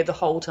lived there the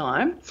whole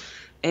time.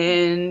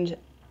 And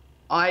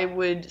I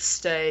would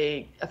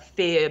stay a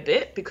fair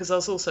bit because I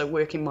was also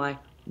working my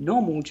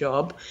normal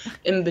job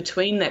in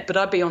between that, but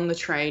I'd be on the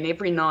train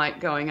every night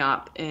going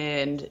up,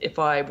 and if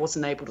I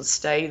wasn't able to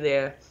stay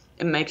there,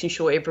 and making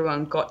sure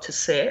everyone got to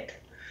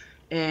set,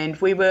 and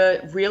we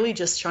were really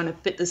just trying to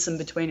fit this in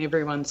between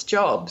everyone's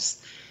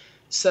jobs.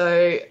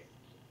 So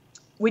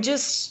we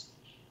just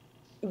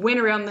went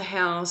around the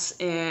house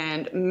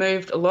and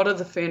moved a lot of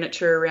the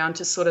furniture around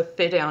to sort of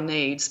fit our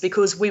needs,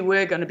 because we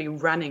were going to be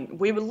running.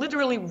 We were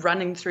literally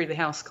running through the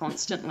house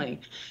constantly.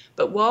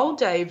 But while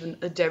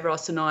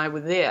Davros and I were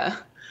there,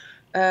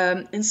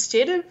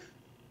 instead of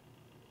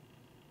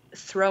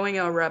throwing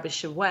our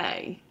rubbish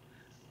away,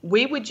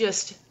 we would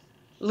just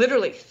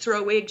literally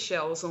throw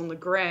eggshells on the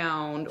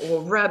ground,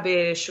 or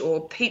rubbish,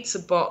 or pizza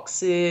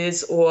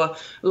boxes, or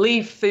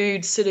leave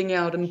food sitting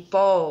out in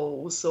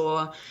bowls,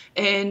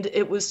 and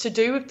it was to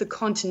do with the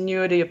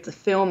continuity of the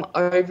film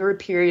over a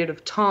period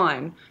of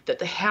time, that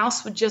the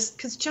house would just,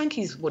 because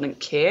junkies wouldn't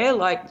care,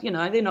 like, they're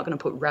not going to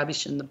put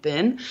rubbish in the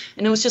bin,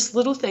 and it was just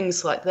little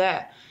things like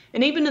that.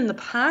 And even in the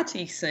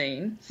party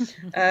scene,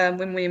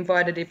 when we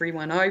invited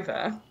everyone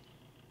over,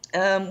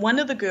 one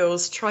of the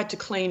girls tried to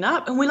clean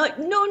up, and we're like,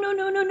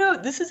 no,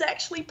 this is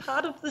actually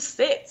part of the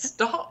set.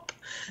 Stop.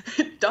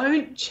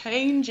 Don't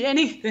change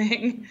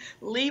anything.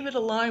 Leave it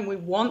alone. We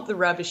want the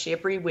rubbish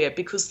everywhere,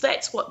 because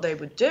that's what they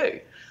would do.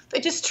 They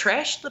just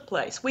trashed the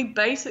place. We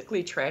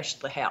basically trashed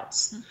the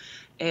house.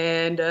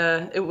 And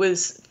it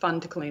was fun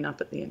to clean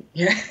up at the end.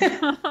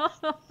 Yeah.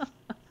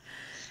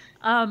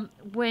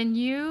 When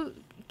you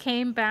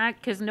came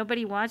back, because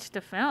nobody watched the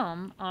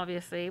film,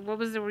 obviously, what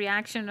was the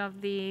reaction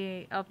of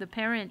the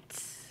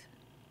parents?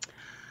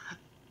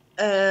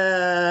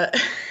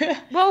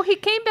 Well, he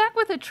came back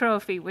with a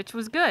trophy, which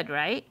was good,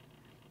 right?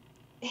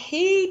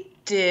 He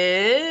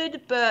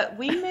did, but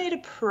we made a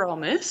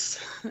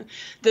promise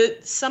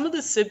that some of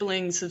the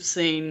siblings have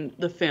seen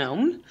the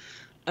film,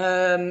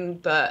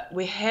 but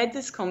we had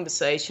this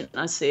conversation.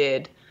 I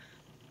said,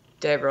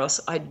 Davros,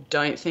 I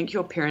don't think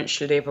your parents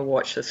should ever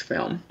watch this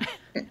film.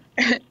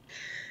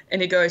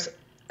 And he goes,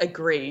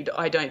 agreed,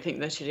 I don't think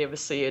they should ever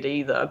see it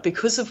either,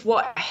 because of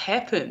what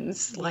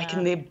happens, like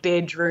in their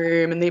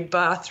bedroom and their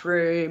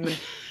bathroom. And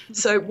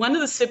so one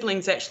of the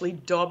siblings actually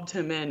dobbed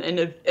him in,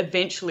 and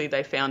eventually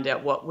they found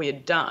out what we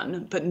had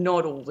done, but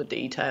not all the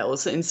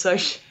details. And so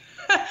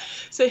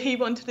so he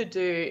wanted to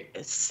do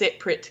a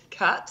separate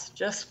cut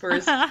just for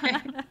his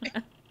family.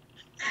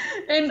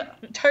 And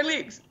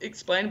totally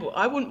explainable.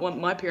 I wouldn't want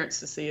my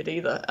parents to see it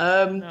either.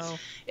 No.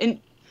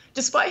 And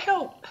despite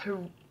how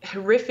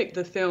horrific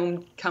the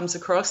film comes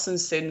across in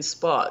certain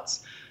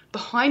spots,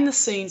 behind the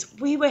scenes,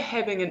 we were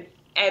having an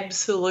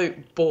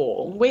absolute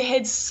ball. We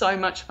had so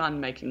much fun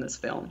making this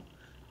film.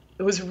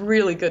 It was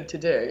really good to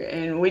do.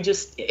 And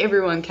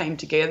everyone came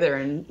together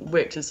and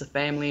worked as a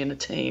family and a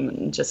team,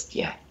 and just,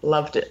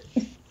 loved it.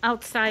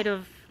 Outside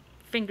of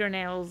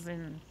fingernails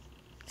and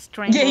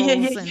Yeah,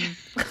 yeah, strangles yeah, and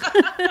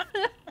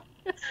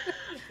yeah.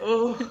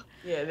 Oh,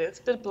 yeah, there's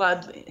a bit of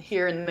blood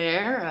here and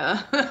there,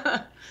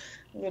 a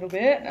little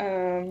bit.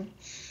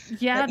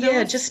 yeah, But there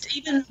yeah,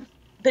 was.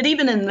 but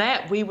even in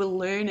that, we were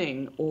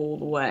learning all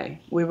the way.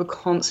 We were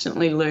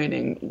constantly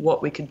learning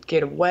what we could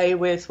get away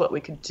with, what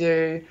we could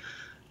do.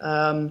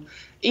 Um,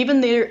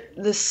 Even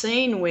the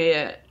scene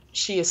where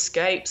she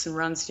escapes and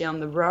runs down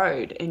the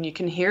road, and you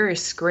can hear her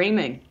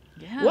screaming.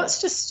 Yeah.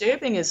 What's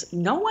disturbing is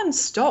no one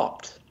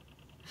stopped.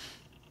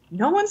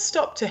 No one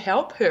stopped to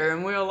help her,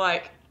 and we were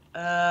like,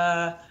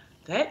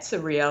 that's a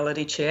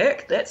reality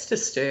check. That's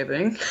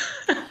disturbing.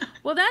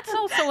 Well, that's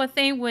also a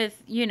thing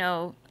with,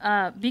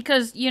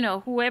 because,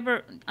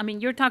 whoever, I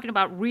mean, you're talking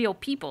about real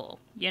people,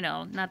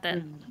 not that,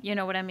 Mm. you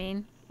know what I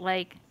mean?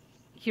 Like,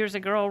 here's a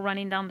girl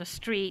running down the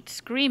street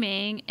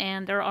screaming,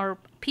 and there are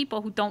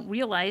people who don't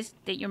realize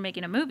that you're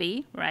making a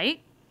movie, right?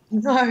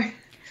 No.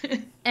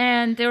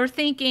 And they're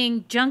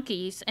thinking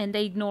junkies, and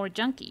they ignore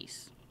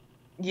junkies,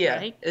 Yeah,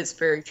 right? it's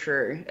very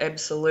true.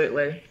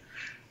 Absolutely.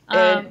 Um,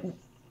 And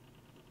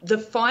the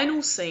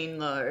final scene,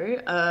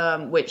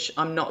 though, which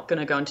I'm not going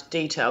to go into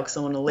detail because I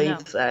want to no.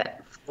 leave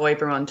that for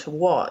everyone to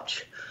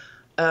watch.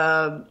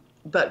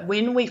 But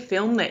when we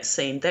filmed that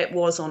scene, that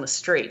was on a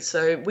street.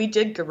 So we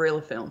did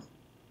guerrilla film.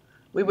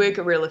 We were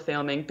guerrilla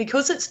filming.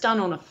 Because it's done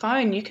on a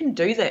phone, you can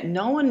do that.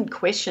 No one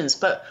questions.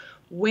 But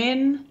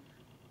when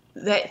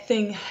that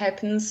thing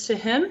happens to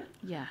him,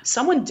 Yeah.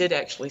 someone did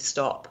actually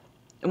stop.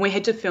 And we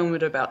had to film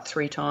it about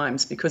 3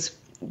 times because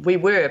we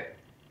were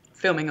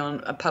filming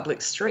on a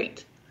public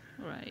street.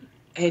 Right.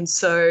 And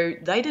so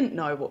they didn't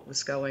know what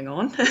was going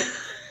on.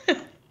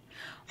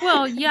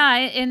 Well, yeah,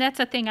 and that's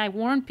a thing I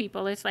warn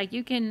people. It's like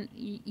you can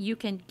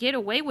get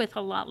away with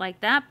a lot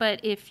like that, but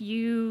if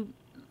you,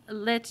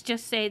 let's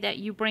just say that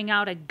you bring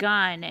out a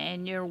gun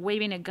and you're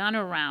waving a gun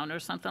around or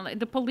something, like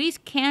the police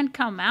can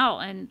come out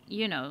and,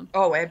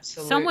 Oh,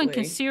 someone can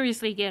absolutely.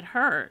 seriously get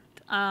hurt.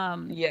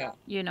 Yeah.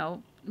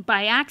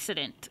 By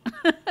accident.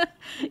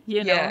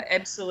 you Yeah, know.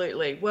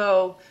 absolutely.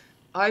 Well,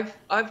 I've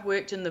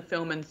worked in the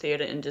film and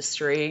theatre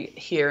industry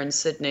here in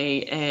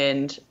Sydney,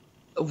 and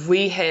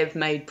we have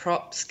made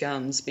props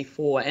guns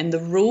before, and the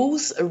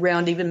rules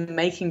around even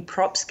making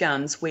props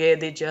guns where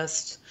they're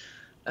just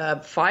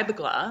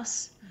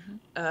fiberglass,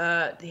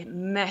 they're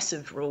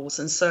massive rules.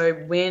 And so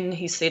when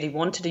he said he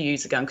wanted to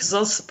use a gun, because I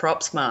was the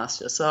props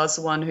master, so I was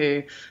the one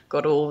who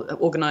got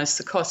organised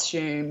the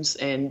costumes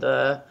and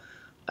the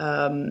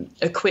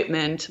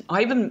equipment.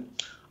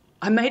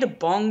 I made a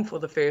bong for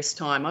the first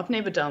time. I've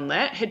never done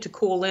that. Had to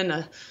call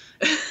in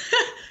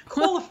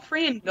call a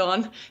friend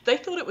on. They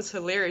thought it was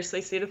hilarious.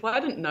 They said, if I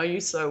didn't know you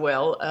so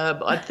well,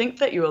 I'd think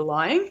that you were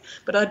lying.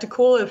 But I had to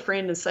call a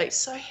friend and say,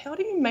 so how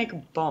do you make a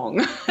bong?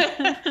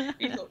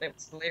 He thought that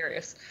was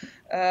hilarious.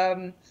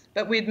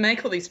 But we'd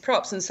make all these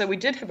props. And so we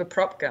did have a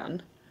prop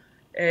gun.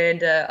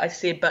 And I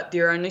said, but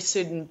there are only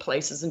certain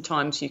places and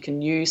times you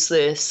can use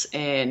this,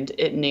 and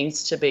it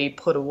needs to be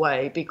put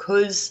away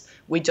because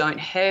we don't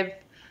have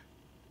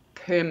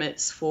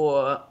permits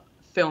for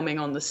filming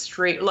on the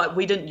street. Like,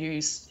 we didn't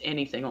use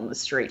anything on the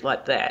street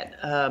like that.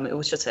 It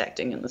was just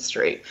acting in the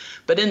street.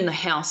 But in the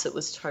house, it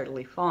was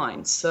totally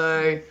fine.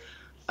 So,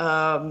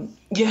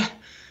 yeah,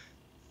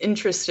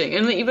 interesting.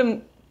 And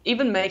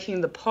even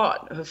making the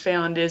pot, I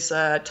found is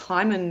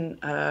time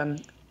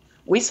and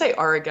we say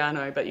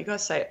oregano, but you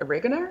guys say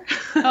oregano?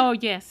 Oh,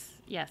 yes.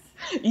 Yes.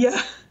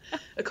 Yeah.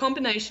 A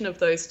combination of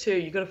those two,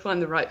 you've got to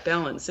find the right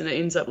balance, and it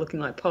ends up looking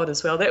like pot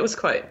as well. That was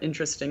quite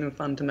interesting and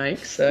fun to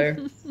make. So,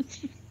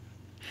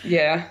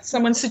 yeah,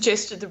 someone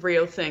suggested the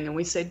real thing, and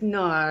we said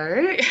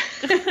no.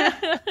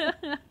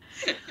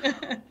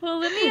 Well,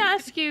 let me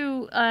ask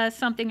you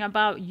something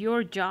about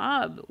your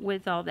job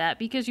with all that,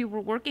 because you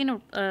were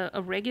working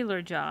a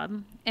regular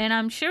job, and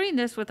I'm sharing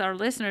this with our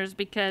listeners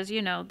because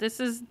this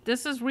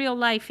is real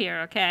life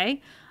here,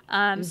 okay?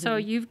 So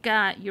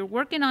you're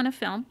working on a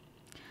film,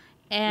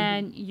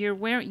 and you're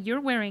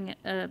wearing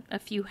a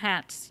few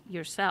hats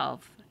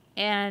yourself,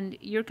 and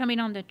you're coming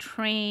on the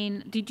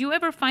train. Did you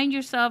ever find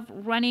yourself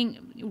running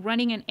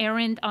an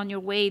errand on your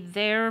way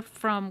there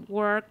from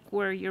work,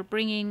 where you're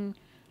bringing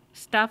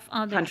stuff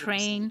on the 100%.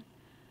 train?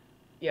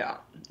 Yeah,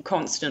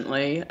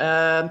 constantly.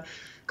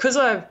 Because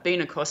I've been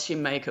a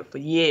costume maker for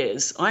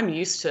years, I'm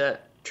used to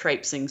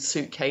traipsing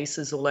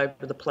suitcases all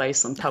over the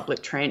place on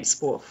public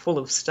transport full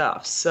of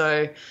stuff.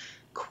 So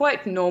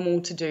quite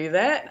normal to do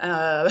that.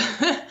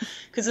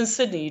 Because in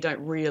Sydney, you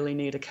don't really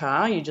need a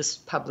car. You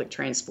just public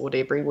transport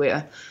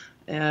everywhere.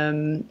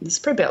 It's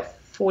probably about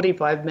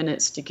 45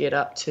 minutes to get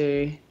up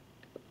to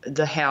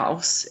the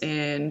house,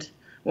 and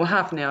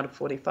half an hour to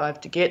 45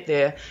 to get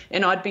there.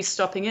 And I'd be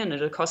stopping in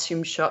at a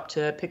costume shop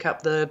to pick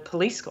up the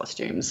police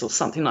costumes or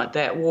something like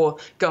that, or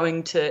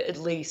going to at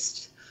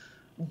least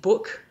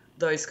book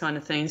those kind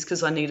of things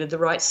because I needed the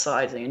right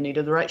sizing, I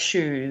needed the right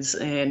shoes,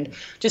 and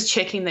just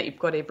checking that you've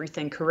got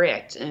everything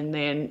correct. And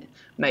then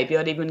maybe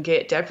I'd even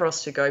get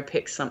Davros to go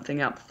pick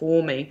something up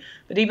for me.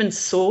 But even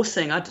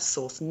sourcing, I had to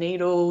source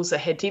needles. I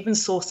had to even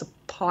source a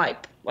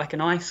pipe, like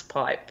an ice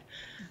pipe.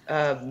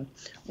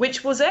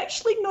 which was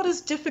actually not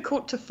as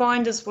difficult to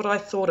find as what I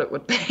thought it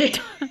would be.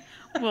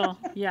 Well,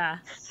 yeah.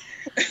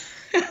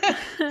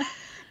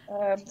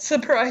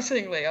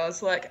 Surprisingly, I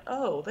was like,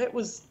 oh, that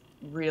was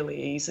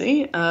really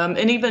easy.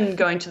 And even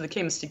going to the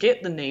chemist to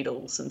get the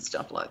needles and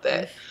stuff like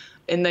that.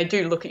 And they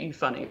do look at you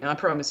funny. I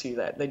promise you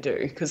that they do,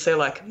 because they're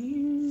like,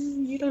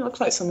 you don't look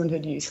like someone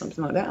who'd use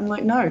something like that. I'm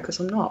like, no, because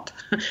I'm not.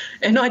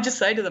 And I just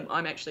say to them,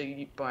 I'm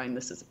actually buying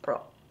this as a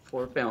prop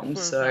for a film.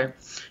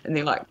 And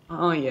they're like,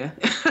 oh, yeah.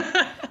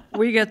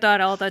 We get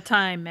that all the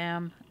time,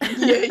 ma'am.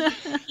 Yeah.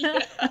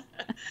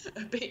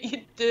 I bet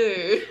you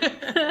do.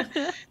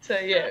 So,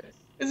 yeah, it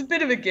was a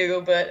bit of a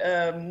giggle, but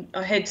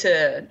I had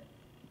to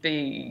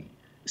be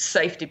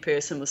safety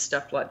person with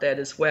stuff like that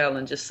as well,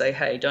 and just say,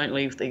 hey, don't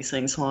leave these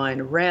things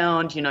lying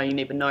around. You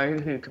never know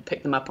who could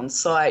pick them up on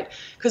site,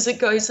 because it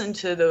goes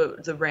into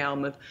the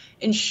realm of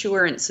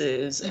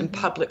insurances and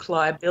public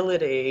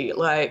liability.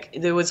 Like,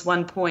 there was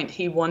one point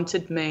he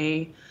wanted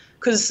me,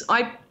 because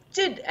I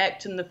did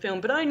act in the film,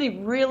 but only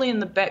really in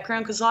the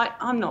background, because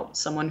I'm not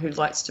someone who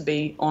likes to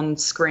be on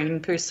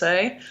screen per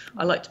se.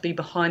 I like to be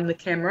behind the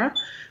camera.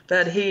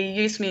 But he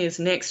used me as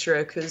an extra,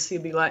 because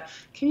he'd be like,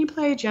 can you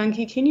play a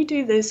junkie? Can you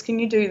do this? Can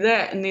you do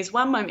that? And there's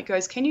one moment he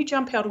goes, can you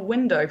jump out a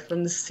window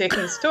from the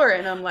second story?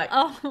 And I'm like,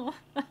 oh,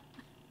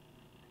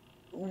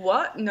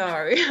 what? No.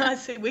 I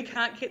said, we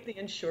can't get the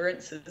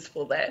insurances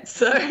for that.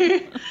 So,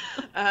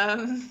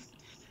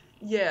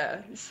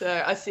 yeah.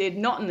 So I said,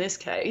 not in this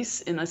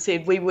case. And I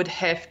said, we would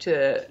have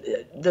to,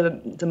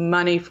 the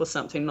money for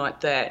something like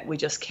that, we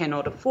just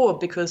cannot afford,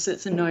 because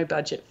it's a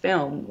no-budget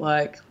film.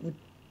 Like, we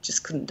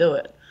just couldn't do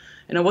it.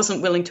 And I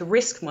wasn't willing to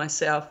risk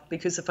myself,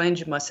 because if I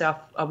injured myself,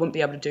 I wouldn't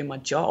be able to do my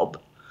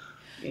job,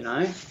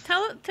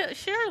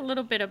 Share a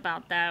little bit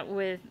about that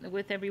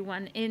with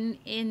everyone.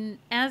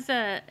 As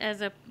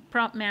a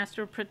prop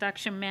master,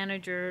 production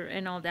manager,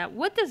 and all that.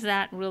 What does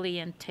that really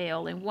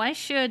entail, and why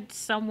should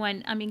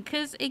someone? I mean,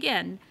 because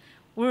again,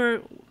 we're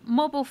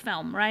mobile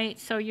film, right?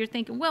 So you're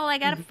thinking, well, I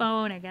got a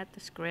phone, I got the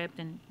script,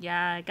 and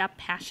yeah, I got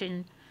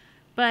passion,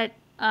 but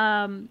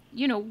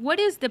what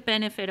is the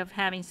benefit of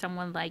having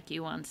someone like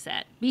you on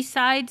set,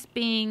 besides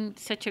being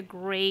such a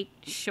great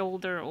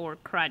shoulder or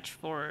crutch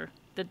for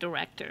the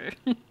director?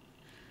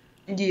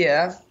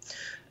 Yeah.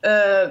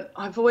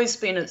 I've always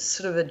been a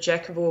sort of a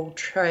jack of all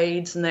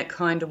trades in that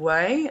kind of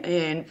way.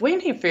 And when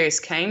he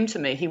first came to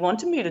me, he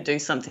wanted me to do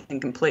something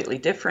completely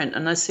different.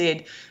 And I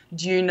said,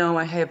 do you know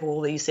I have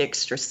all these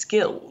extra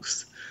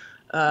skills?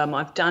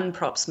 I've done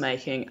props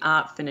making,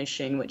 art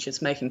finishing, which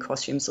is making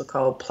costumes look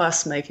old,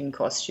 plus making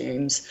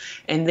costumes,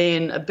 and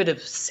then a bit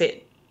of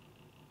set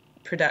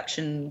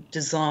production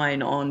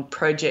design on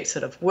projects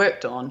that I've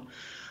worked on.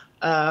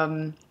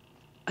 And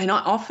I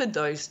offered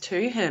those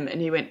to him, and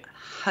he went,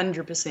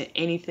 100%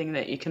 anything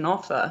that you can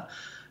offer.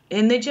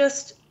 And they're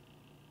just,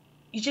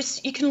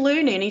 you can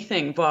learn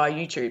anything via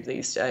YouTube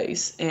these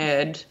days.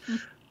 And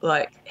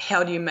like,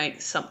 how do you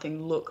make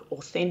something look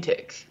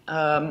authentic?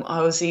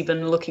 I was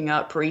even looking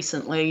up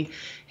recently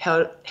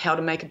how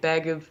to make a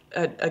bag of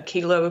a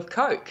kilo of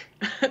Coke.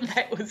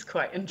 That was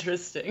quite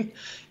interesting,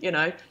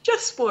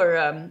 just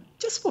for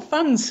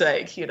fun's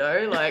sake,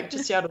 like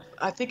just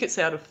I think it's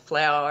out of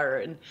flour,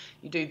 and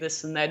you do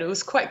this and that. It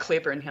was quite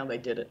clever in how they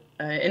did it.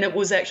 And it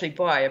was actually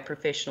by a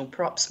professional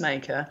props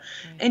maker,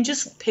 and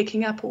just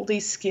picking up all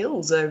these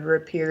skills over a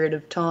period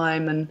of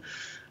time. And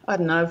I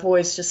don't know, I've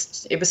always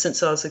just, ever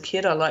since I was a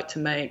kid, I like to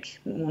make,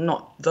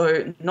 not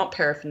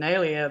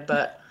paraphernalia,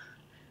 but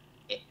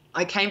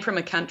I came from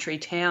a country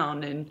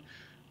town, and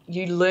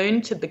you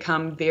learn to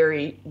become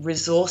very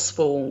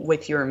resourceful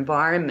with your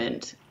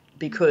environment,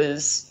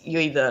 because you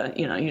either,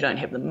 you don't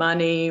have the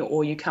money,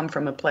 or you come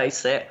from a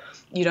place that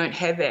you don't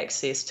have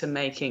access to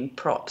making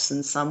props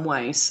in some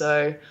way.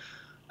 So,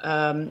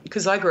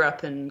 because I grew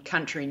up in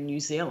country New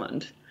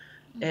Zealand,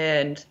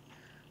 and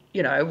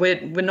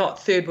we're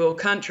not third world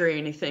country or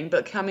anything,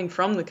 but coming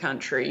from the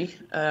country,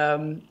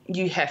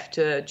 you have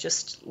to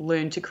just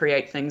learn to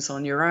create things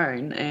on your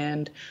own,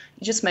 and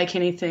you just make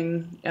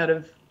anything out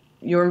of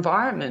your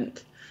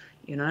environment,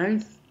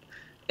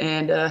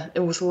 and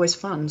it was always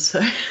fun. So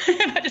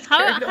I just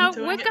carried on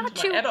doing it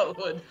into my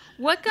adulthood.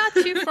 What got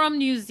you from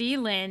New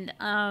Zealand?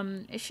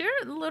 Share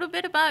a little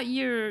bit about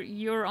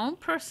your own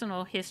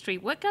personal history.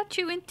 What got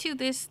you into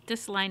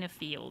this line of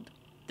field?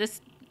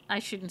 I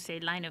shouldn't say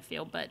line of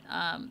field, but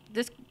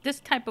this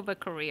type of a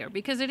career,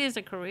 because it is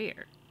a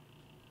career.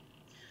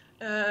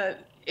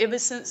 Ever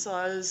since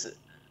I was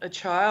a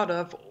child,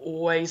 I've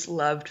always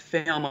loved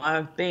film.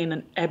 I've been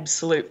an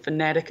absolute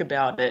fanatic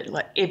about it,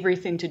 like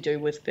everything to do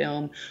with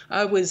film.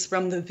 I was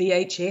from the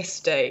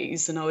VHS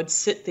days, and I would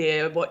sit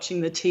there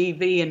watching the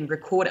TV and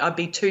record. I'd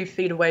be 2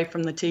 feet away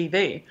from the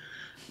TV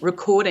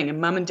recording,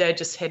 and Mum and Dad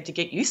just had to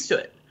get used to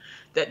it,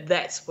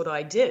 that's what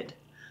I did.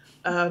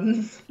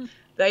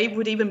 They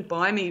would even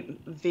buy me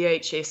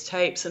VHS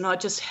tapes, and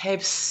I'd just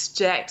have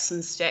stacks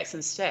and stacks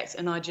and stacks,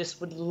 and I just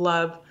would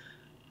love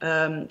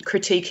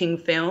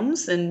critiquing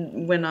films.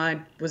 And when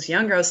I was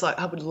younger, I was like,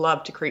 I would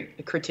love to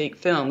critique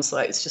films.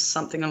 Like, it's just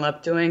something I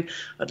love doing.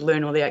 I'd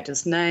learn all the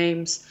actors'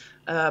 names.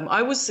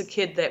 I was the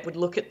kid that would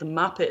look at the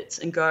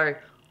Muppets and go,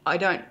 I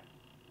don't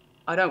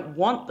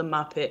want the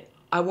Muppet.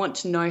 I want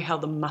to know how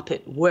the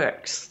Muppet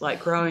works. Like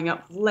growing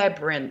up,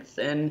 Labyrinth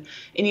and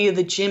any of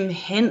the Jim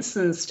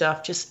Henson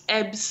stuff just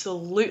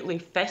absolutely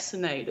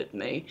fascinated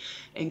me.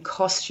 And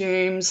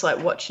costumes,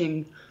 like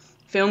watching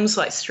films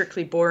like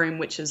Strictly Boring,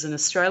 which is an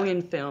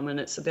Australian film, and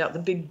it's about the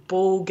big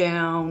ball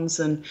gowns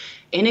and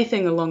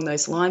anything along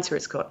those lines where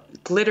it's got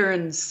glitter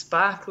and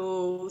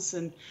sparkles.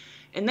 And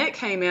that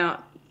came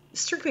out,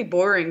 Strictly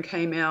Boring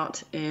came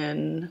out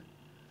in,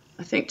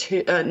 I think,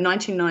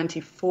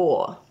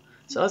 1994.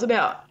 So I was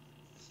about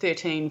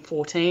 13,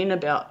 14,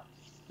 about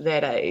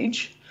that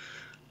age.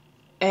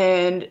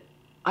 And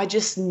I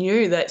just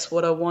knew that's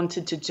what I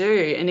wanted to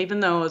do. And even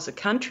though I was a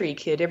country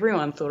kid,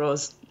 everyone thought I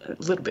was a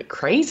little bit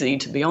crazy,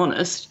 to be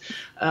honest,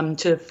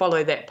 to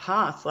follow that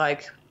path.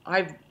 Like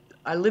I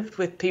lived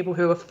with people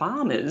who were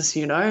farmers,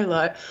 you know,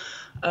 like,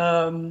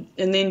 and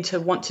then to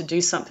want to do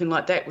something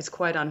like that was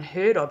quite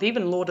unheard of.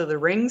 Even Lord of the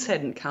Rings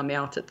hadn't come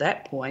out at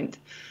that point.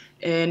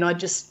 And I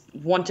just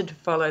wanted to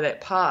follow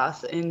that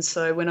path. And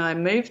so when I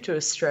moved to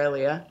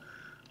Australia,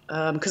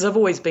 because I've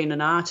always been an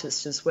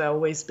artist as well,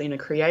 always been a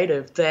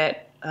creative,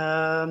 that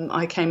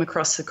I came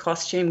across the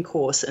costume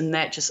course, and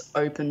that just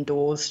opened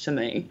doors to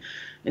me.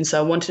 And so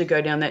I wanted to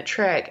go down that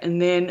track.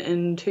 And then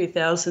in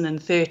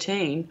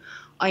 2013,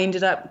 I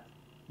ended up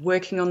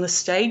working on the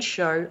stage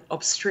show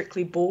of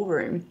Strictly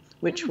Ballroom,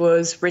 which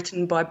was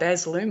written by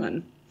Baz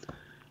Luhrmann. Wow.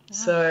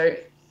 So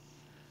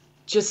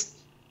just,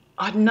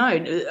 I don't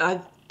know,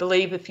 I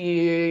believe if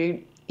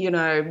you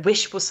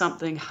wish for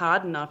something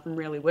hard enough and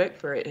really work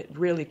for it, it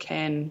really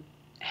can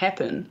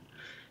happen.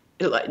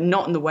 Like,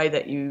 not in the way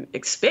that you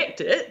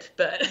expect it,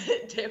 but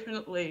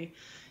definitely,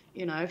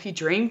 if you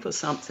dream for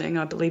something,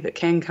 I believe it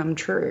can come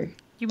true.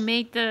 You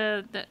made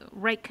the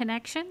right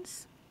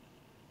connections?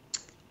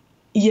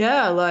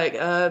 Yeah, like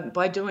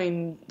by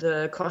doing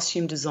the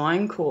costume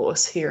design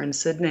course here in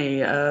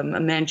Sydney, I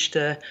managed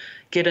to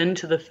get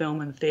into the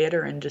film and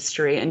theatre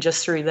industry, and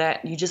just through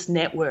that, you just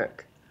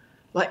network.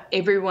 Like,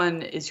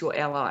 everyone is your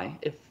ally.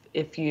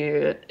 If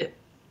you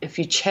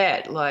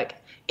chat, like,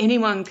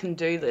 anyone can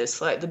do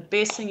this. Like, the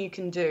best thing you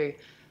can do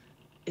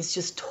is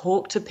just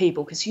talk to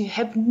people, because you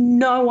have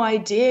no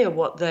idea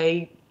what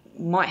they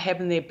might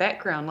have in their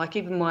background. Like,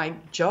 even my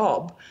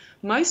job,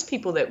 most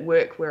people that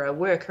work where I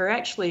work are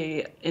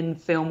actually in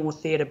film or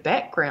theatre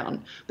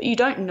background, but you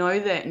don't know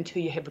that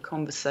until you have a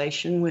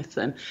conversation with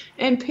them.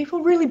 And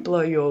people really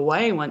blow you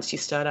away once you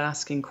start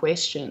asking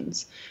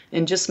questions,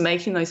 and just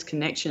making those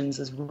connections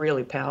is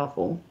really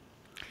powerful.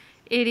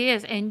 It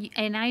is, and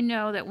I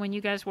know that when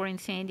you guys were in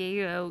San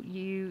Diego,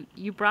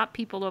 you brought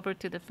people over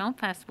to the film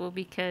festival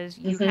because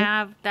you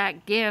have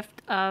that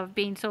gift of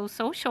being so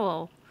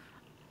social.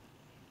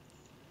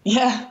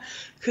 Yeah,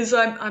 because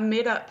I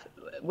met up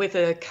with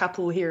a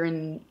couple here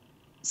in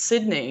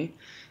Sydney,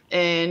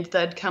 and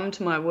they'd come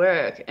to my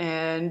work,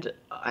 and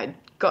I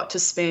got to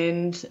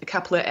spend a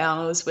couple of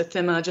hours with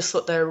them, and I just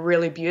thought they were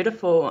really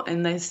beautiful.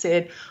 And they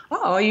said,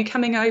 "Oh, are you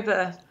coming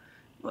over?"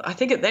 I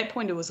think at that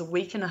point it was a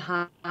week and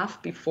a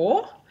half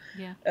before.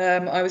 Yeah.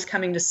 I was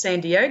coming to San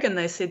Diego, and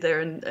they said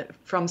they're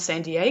from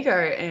San Diego,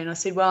 and I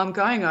said, well, I'm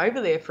going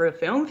over there for a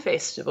film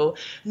festival.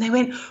 And they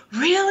went,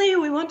 really?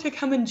 We want to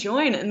come and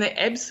join. And they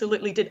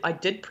absolutely did. I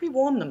did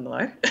pre-warn them,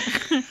 though.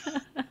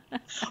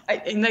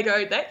 And they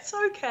go, that's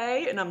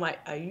okay. And I'm like,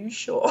 are you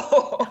sure?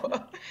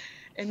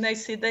 And they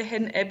said they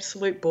had an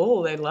absolute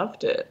ball. They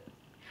loved it.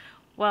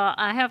 Well,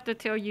 I have to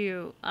tell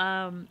you,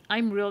 I'm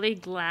really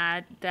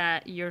glad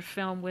that your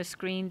film was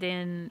screened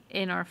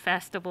in our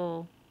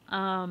festival.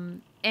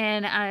 And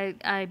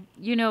I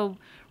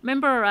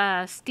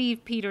remember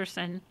Steve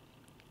Peterson,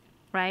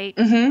 right?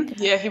 Mm-hmm.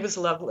 Yeah, he was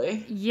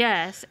lovely.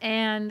 Yes,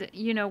 and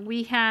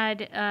we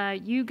had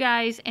you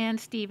guys and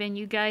Steven.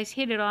 You guys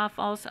hit it off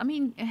also. I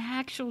mean,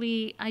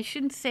 actually, I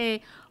shouldn't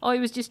say, oh, it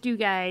was just you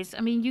guys.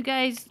 I mean, you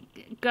guys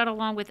got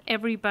along with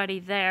everybody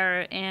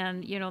there,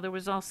 and there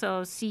was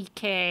also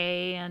CK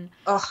and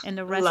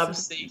the rest. Love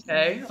CK. Yes.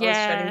 I was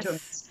chatting to him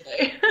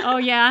today. Oh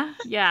yeah,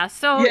 yeah.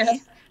 So. Yeah.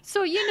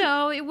 So,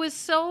 it was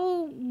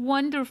so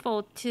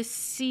wonderful to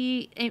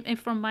see, and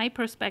from my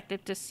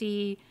perspective, to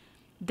see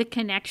the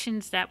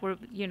connections that were,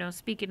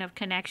 speaking of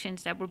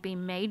connections that were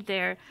being made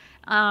there.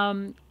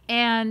 And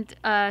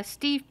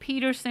Steve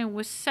Peterson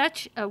was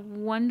such a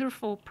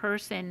wonderful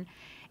person.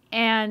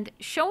 And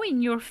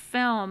showing your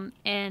film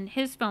and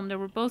his film, they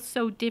were both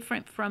so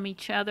different from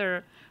each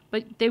other,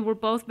 but they were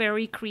both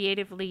very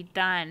creatively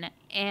done.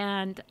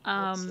 And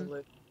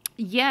Absolutely.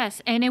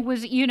 Yes, and it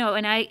was,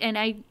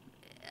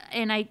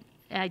 and I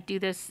do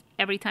this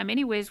every time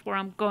anyways, where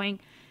I'm going,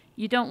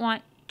 you don't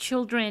want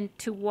children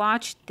to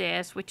watch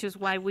this, which is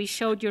why we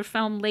showed your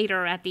film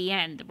later at the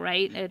end,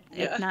 right,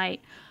 at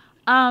night.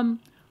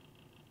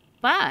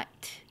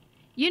 But,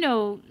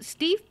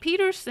 Steve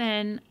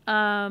Peterson,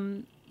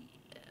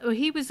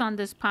 he was on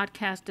this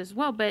podcast as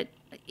well, but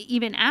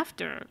even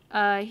after,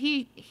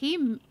 he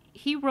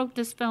wrote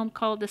this film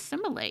called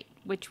Assimilate,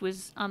 which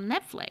was on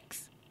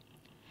Netflix.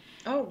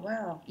 Oh,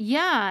 wow.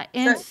 Yeah,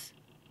 and...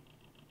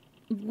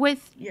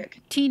 with Yeah.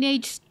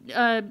 teenage,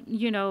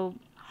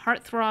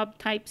 heartthrob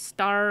type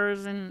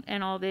stars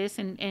and all this,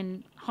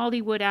 and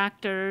Hollywood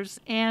actors.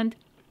 And,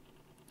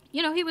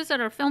 he was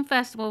at our film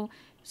festival,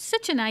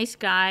 such a nice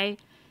guy.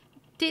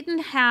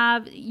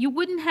 You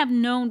wouldn't have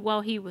known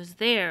while he was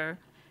there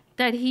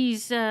that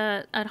he's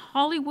a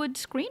Hollywood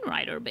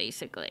screenwriter,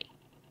 basically.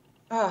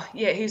 Oh,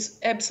 yeah,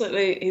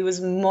 he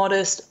was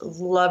modest,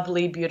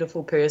 lovely,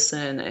 beautiful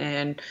person.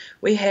 And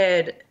we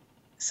had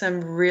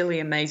some really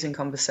amazing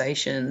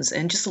conversations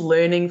and just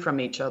learning from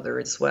each other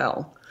as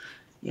well.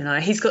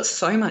 He's got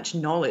so much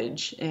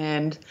knowledge,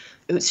 and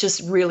it was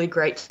just really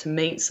great to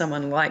meet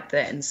someone like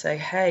that and say,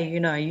 hey,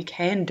 you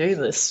can do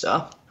this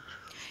stuff.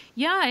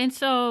 Yeah, and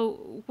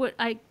so what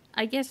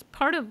I guess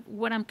part of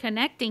what I'm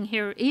connecting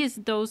here is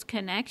those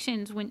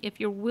connections if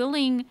you're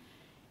willing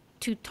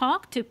to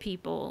talk to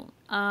people,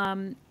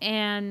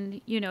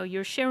 and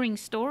you're sharing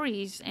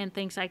stories and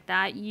things like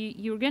that,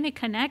 you're going to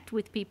connect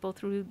with people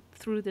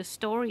through the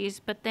stories,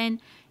 but then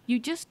you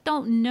just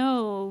don't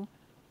know.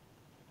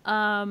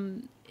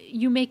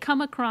 You may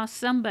come across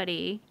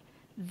somebody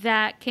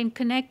that can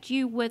connect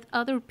you with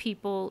other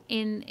people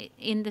in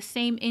the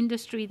same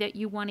industry that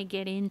you want to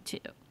get into,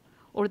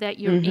 or that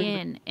you're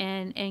in,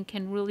 and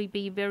can really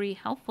be very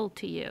helpful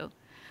to you.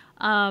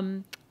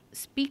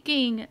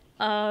 Speaking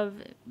of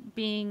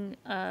being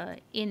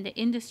in the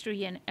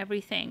industry and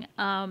everything,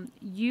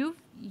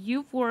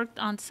 you've worked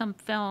on some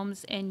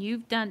films, and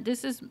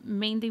this is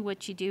mainly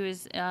what you do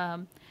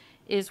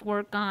is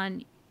work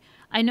on.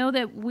 I know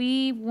that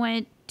we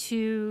went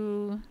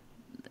to,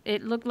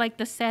 it looked like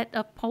the set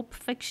of Pulp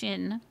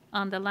Fiction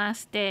on the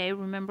last day.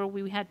 Remember,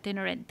 we had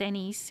dinner at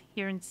Denny's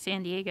here in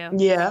San Diego.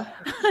 Yeah,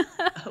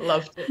 I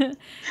loved it.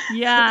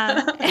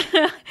 Yeah,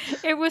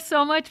 it was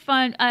so much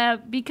fun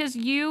because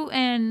you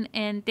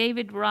and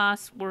David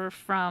Ross were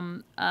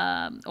from,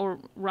 or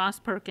Ross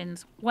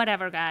Perkins,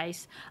 whatever,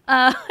 guys.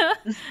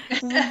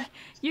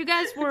 You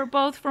guys were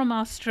both from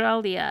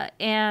Australia,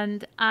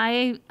 and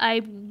I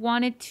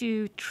wanted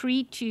to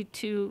treat you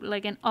to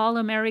like an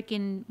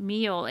all-American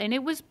meal, and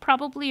it was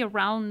probably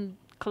around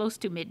close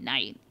to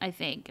midnight, I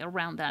think,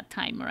 around that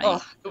time, right?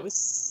 Oh, it was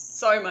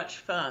so much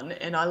fun,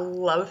 and I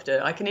loved it.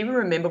 I can even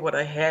remember what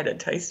I had. It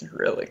tasted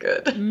really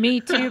good.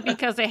 Me too,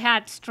 because they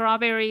had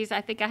strawberries.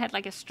 I think I had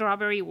like a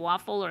strawberry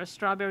waffle or a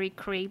strawberry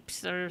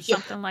crepes or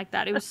something like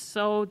that. It was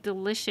so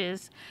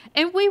delicious,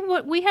 and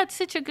we had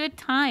such a good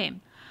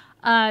time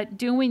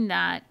doing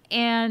that.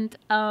 And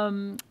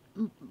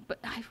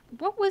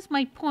what was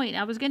my point?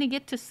 I was going to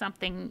get to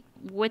something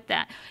with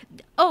that.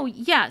 Oh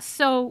yeah,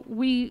 so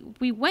we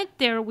went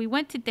there. We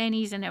went to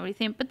Denny's and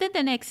everything, but then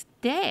the next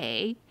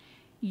day,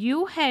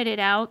 you headed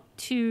out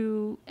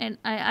to, and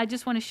I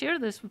just want to share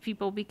this with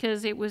people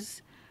because it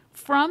was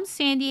from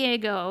San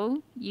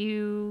Diego.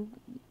 You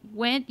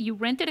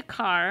rented a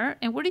car,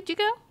 and where did you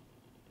go?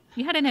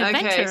 You had an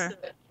adventure.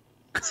 Okay,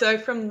 so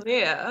from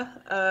there,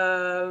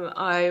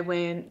 I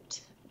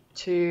went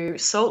to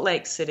Salt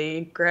Lake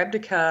City, grabbed a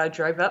car,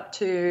 drove up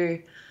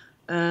to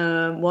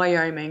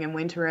Wyoming, and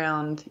went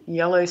around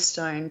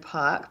Yellowstone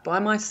Park by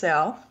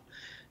myself.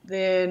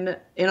 And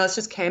I was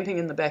just camping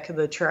in the back of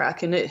the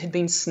truck, and it had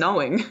been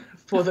snowing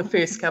for the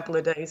first couple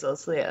of days I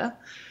was there.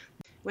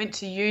 Went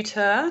to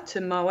Utah,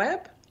 to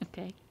Moab.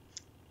 Okay.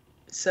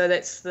 So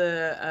that's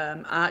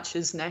the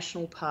Arches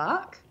National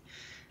Park.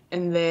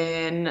 And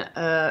then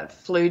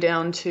flew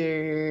down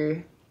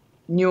to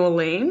New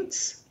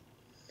Orleans.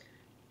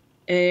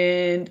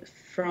 And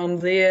from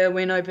there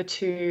went over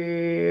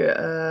to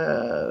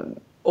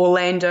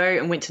Orlando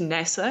and went to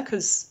NASA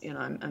because,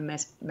 I'm a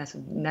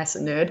massive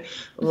NASA nerd.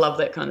 Love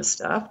that kind of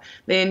stuff.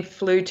 Then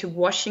flew to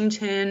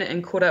Washington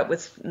and caught up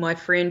with my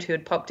friend who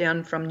had popped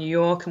down from New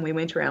York, and we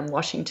went around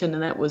Washington,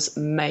 and that was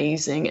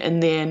amazing.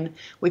 And then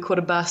we caught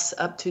a bus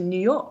up to New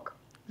York.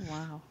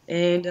 Wow.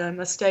 And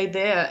I stayed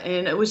there,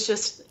 and it was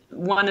just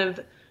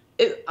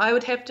I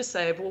would have to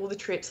say, of all the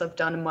trips I've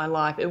done in my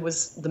life, it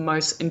was the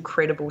most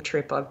incredible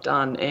trip I've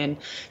done. And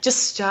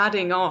just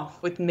starting off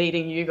with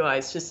meeting you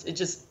guys,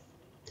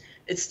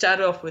 it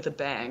started off with a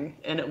bang,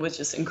 and it was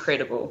just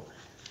incredible.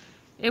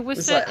 It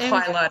was like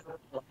highlight of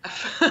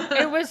my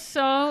life.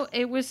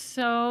 It was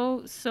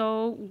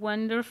so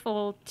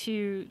wonderful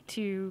to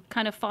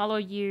kind of follow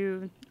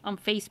you on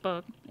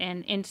Facebook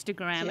and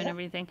Instagram and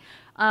everything.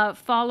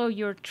 Follow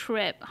your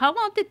trip. How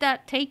long did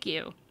that take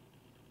you?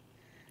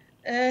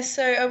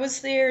 So I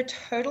was there a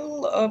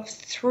total of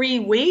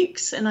 3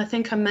 weeks, and I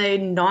think I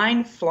made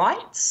 9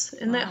 flights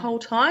in that whole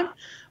time.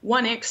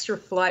 One extra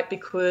flight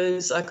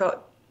because I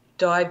got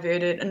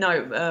diverted.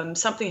 No,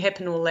 something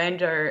happened in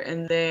Orlando,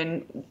 and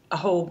then a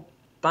whole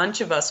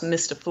bunch of us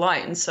missed a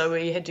flight, and so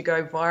we had to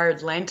go via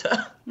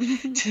Atlanta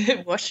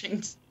to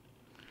Washington.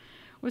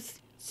 It was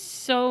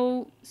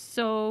so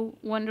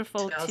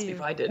wonderful to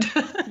divided.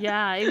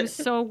 Yeah, it was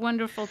so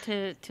wonderful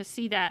to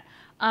see that.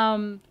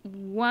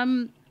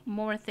 One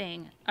more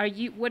thing.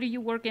 What are you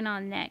working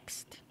on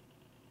next?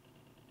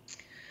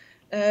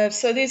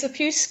 So there's a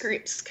few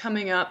scripts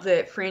coming up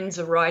that friends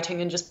are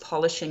writing and just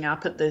polishing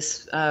up at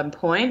this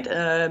point.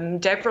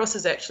 Davros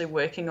is actually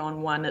working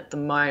on one at the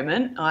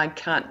moment. I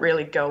can't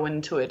really go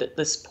into it at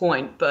this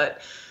point,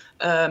 but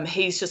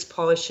he's just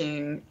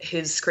polishing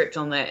his script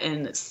on that,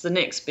 and it's the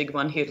next big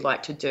one he'd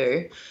like to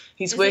do.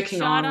 He's Is it working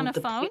shot on on a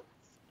phone?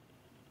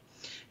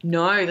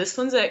 No, this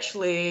one's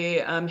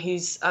actually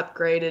he's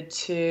upgraded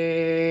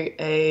to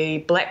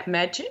a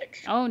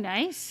Blackmagic Oh,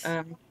 nice.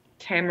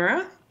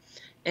 camera,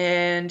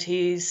 and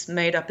he's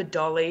made up a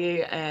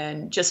dolly,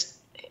 and just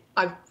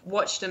I've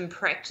watched him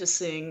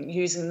practicing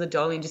using the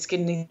dolly and just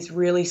getting these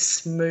really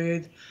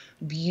smooth,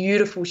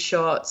 beautiful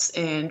shots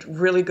and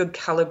really good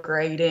color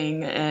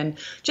grading and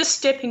just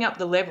stepping up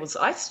the levels.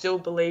 I still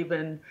believe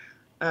in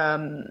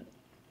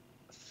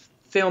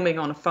filming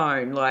on a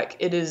phone. Like,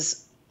 it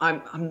is,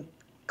 I'm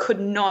could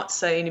not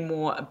say any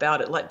more about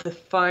it. Like, the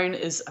phone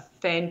is a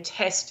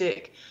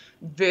fantastic,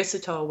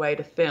 versatile way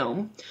to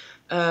film.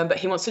 But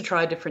he wants to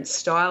try a different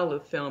style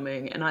of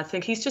filming, and I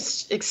think he's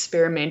just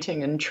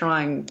experimenting and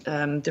trying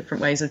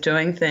different ways of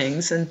doing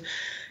things, and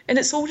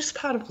it's all just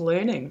part of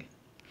learning.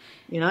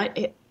 You know,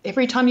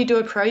 every time you do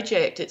a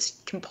project,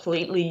 it's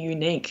completely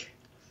unique.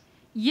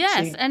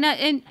 Yes, So,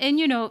 and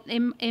you know,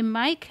 in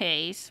my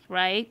case,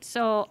 right?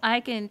 So I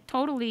can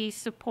totally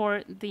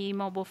support the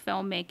mobile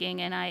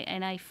filmmaking,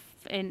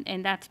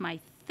 and that's my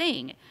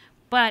thing.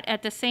 But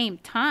at the same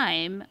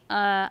time,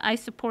 I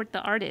support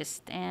the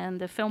artist and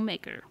the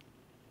filmmaker.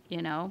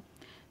 You know,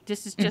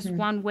 this is just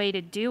one way to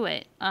do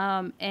it.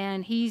 And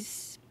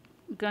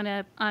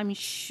I'm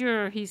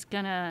sure he's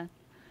gonna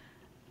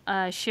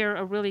share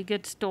a really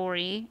good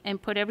story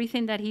and put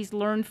everything that he's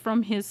learned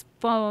from his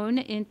phone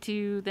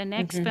into the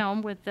next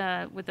film with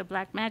the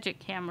Blackmagic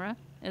camera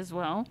as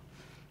well.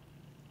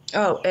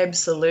 oh,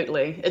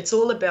 absolutely. It's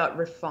all about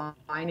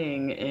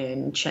refining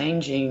and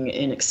changing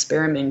and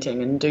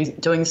experimenting and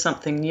doing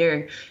something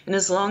new. And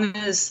as long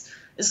as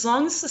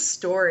the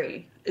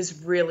story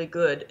is really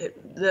good,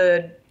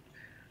 the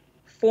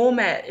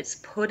format it's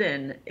put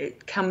in,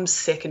 it comes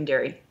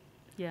secondary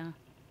Yeah.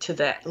 to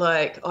that.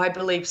 Like, I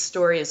believe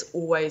story is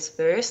always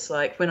first.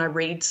 Like, when I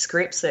read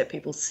scripts that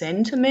people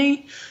send to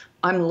me,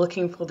 I'm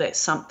looking for that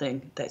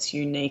something that's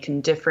unique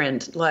and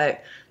different,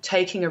 like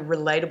taking a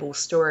relatable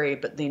story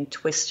but then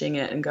twisting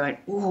it and going,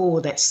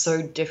 oh, that's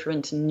so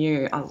different and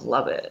new. I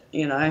love it,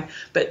 you know,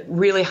 but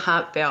really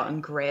heartfelt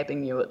and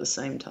grabbing you at the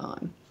same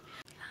time.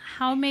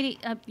 How many,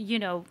 you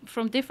know,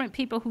 from different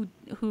people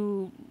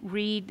who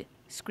read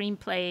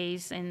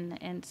screenplays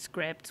and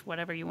scripts,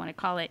 whatever you want to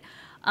call it,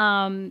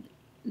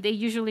 they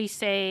usually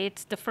say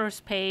it's the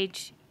first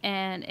page,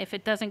 and if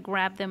it doesn't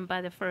grab them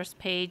by the first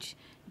page,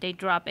 they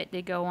drop it.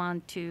 They go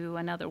on to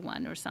another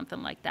one or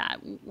something like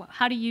that.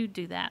 How do you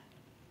do that?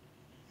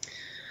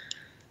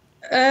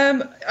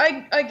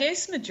 I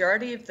guess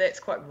majority of that's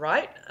quite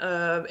right.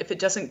 If it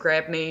doesn't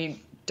grab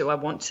me, do I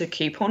want to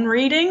keep on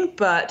reading?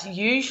 But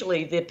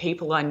usually they're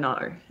people I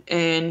know.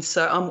 And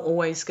so I'm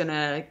always going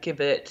to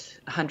give it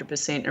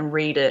 100% and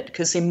read it,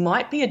 because there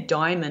might be a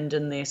diamond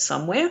in there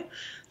somewhere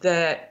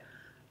that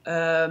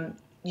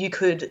you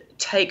could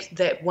take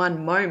that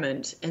one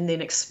moment and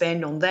then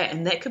expand on that.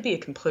 And that could be a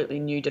completely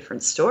new,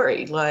 different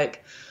story.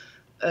 Like,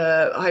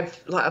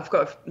 I've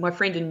got my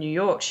friend in New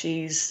York.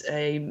 She's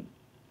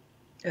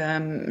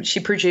she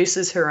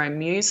produces her own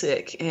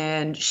music,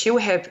 and she'll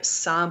have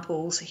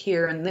samples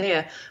here and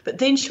there, but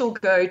then she'll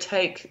go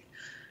take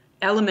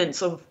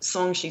elements of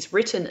songs she's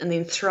written and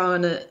then throw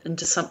it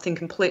into something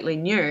completely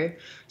new.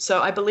 So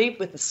I believe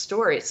with the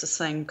story, it's the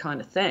same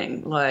kind of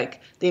thing.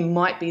 Like, there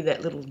might be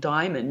that little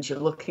diamond you're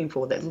looking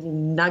for, that little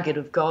nugget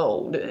of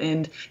gold,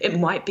 and it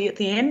might be at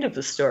the end of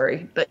the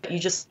story, but you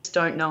just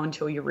don't know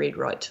until you read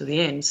right to the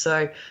end.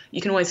 So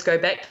you can always go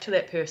back to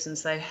that person and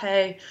say,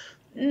 hey,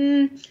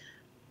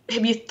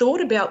 have you thought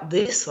about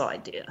this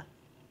idea?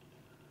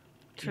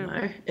 True. You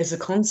know, as a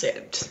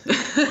concept.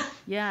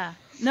 Yeah.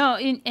 No,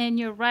 and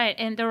you're right.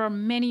 And there are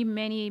many,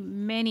 many,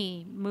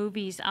 many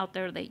movies out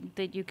there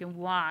that you can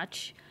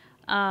watch,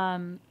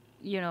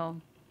 you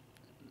know,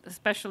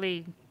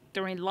 especially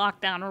during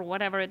lockdown or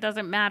whatever. It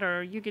doesn't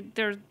matter.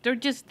 They're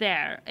just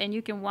there, and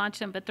you can watch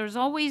them. But there's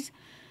always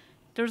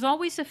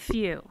a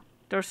few.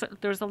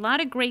 There's a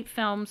lot of great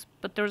films,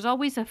 but there's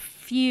always a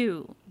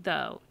few,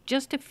 though,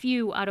 just a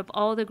few out of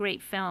all the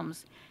great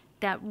films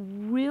that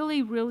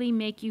really, really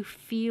make you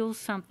feel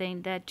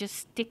something that just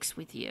sticks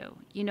with you.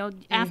 You know,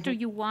 after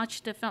you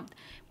watch the film.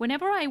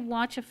 Whenever I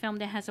watch a film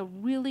that has a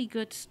really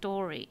good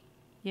story,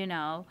 you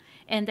know,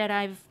 and that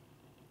I've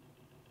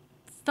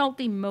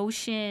felt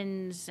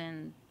emotions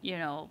and, you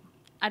know,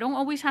 I don't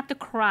always have to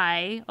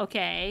cry,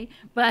 okay,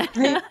 but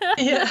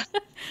Yeah.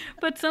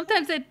 but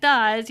sometimes it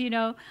does, you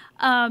know,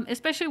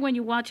 especially when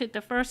you watch it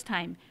the first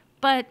time.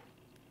 But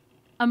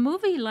a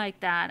movie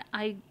like that,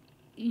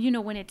 you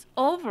know, when it's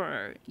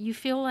over, you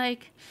feel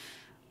like,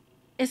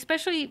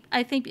 especially,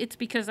 I think it's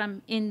because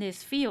I'm in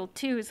this field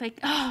too. It's like,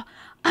 oh,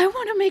 I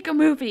want to make a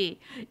movie.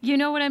 You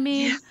know what I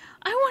mean? Yeah.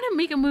 I want to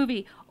make a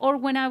movie. Or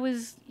when I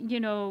was, you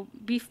know,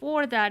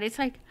 before that, it's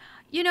like,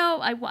 you know,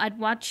 I'd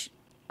watch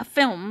a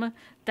film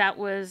that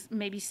was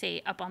maybe,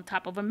 say, up on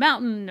top of a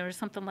mountain or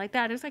something like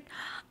that. It's like,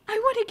 I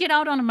want to get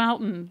out on a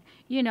mountain,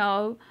 you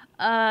know.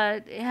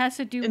 It has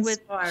to do with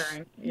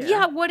inspiring.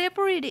 yeah,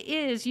 whatever it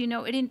is, you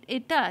know,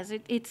 it does.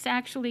 It's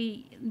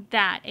actually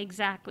that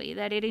exactly,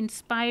 that it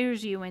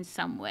inspires you in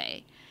some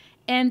way.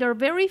 And there are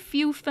very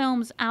few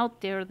films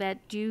out there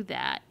that do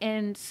that.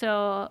 And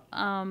so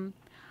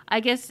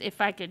I guess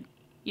if I could,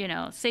 you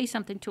know, say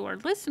something to our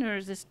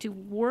listeners is to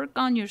work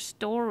on your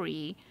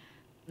story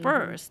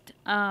first.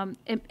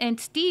 And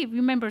Steve,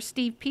 remember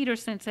Steve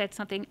Peterson said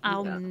something,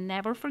 I'll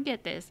never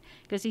forget this,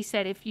 because he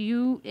said if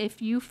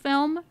you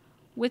film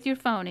with your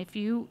phone, if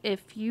you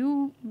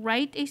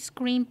write a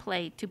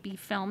screenplay to be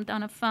filmed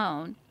on a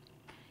phone,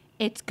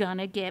 it's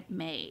gonna get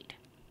made.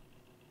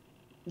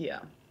 Yeah.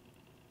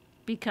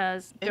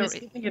 Because and it's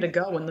giving it a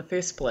go in the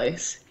first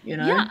place, you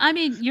know? Yeah, I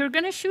mean, you're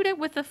gonna shoot it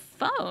with a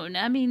phone.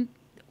 I mean,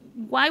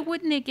 why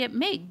wouldn't it get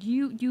made?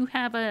 You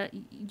have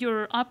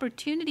your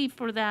opportunity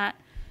for that.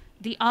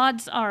 The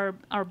odds are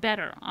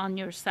better on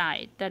your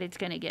side that it's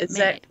gonna get made.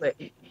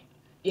 Exactly.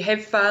 You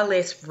have far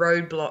less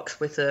roadblocks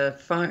with a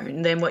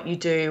phone than what you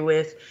do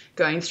with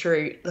going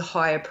through the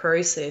higher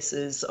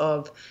processes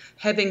of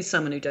having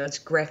someone who does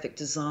graphic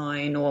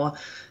design or,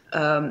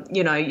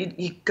 you know,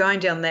 you're going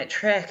down that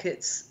track.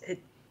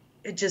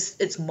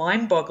 It's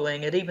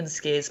mind-boggling. It even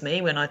scares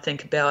me when I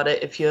think about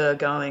it. If you're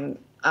going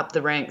up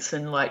the ranks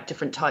in like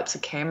different types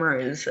of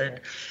cameras, and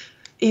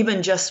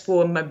even just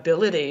for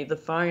mobility, the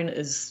phone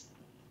is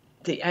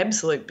the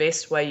absolute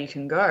best way you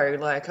can go.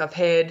 Like I've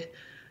had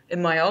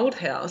in my old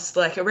house,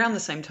 like around the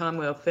same time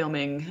we were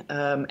filming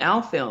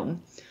our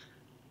film,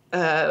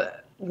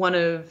 one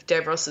of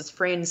Davros's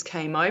friends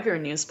came over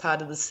and he was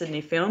part of the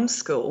Sydney Film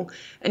School,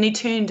 and he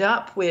turned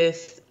up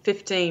with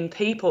 15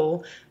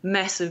 people,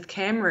 massive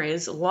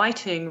cameras,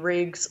 lighting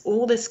rigs,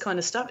 all this kind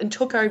of stuff, and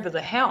took over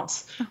the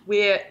house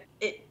where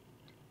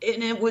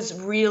it was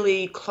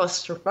really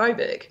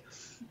claustrophobic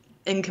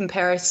in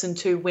comparison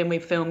to when we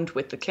filmed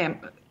with the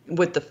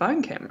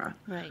phone camera.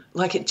 Right.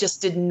 Like it just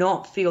did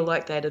not feel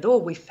like that at all.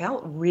 We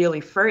felt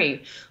really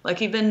free.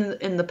 Like even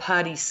in the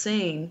party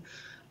scene,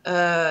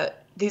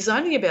 there's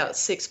only about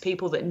 6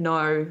 people that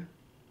know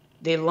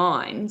their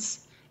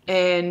lines,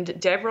 and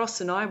Davros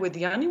and I were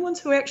the only ones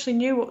who actually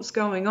knew what was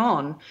going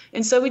on.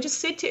 And so we just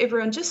said to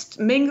everyone, just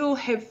mingle,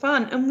 have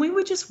fun. And we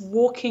were just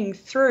walking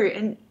through,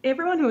 and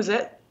everyone who was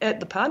at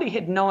the party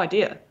had no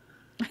idea.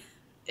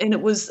 And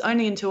it was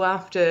only until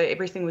after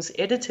everything was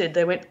edited,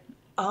 they went,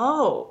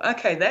 oh,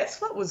 okay,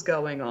 that's what was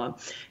going on.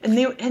 And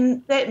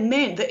that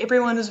meant that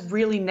everyone is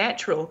really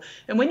natural.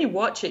 And when you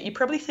watch it, you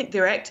probably think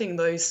they're doing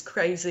those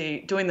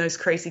crazy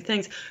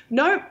things.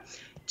 No,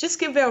 just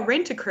give our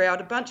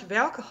rent-a-crowd a bunch of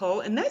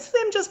alcohol, and that's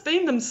them just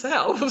being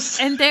themselves.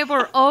 And they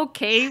were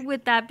okay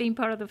with that being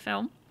part of the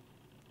film?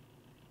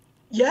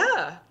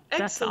 Yeah,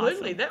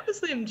 absolutely. Awesome. That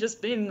was them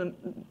just being them.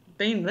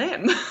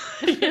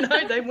 You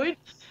know, they weren't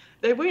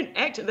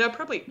acting. They were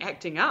probably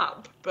acting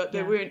up, but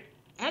they weren't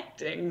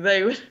acting.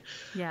 They were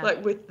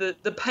like with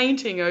the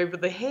painting over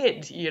the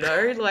head, you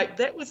know, like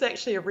that was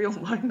actually a real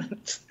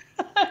moment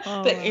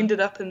that ended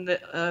up in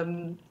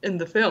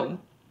the film.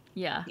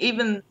 Yeah.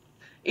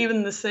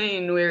 Even the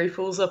scene where he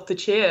falls off the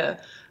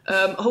chair.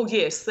 Oh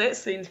yes, that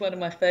scene's one of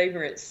my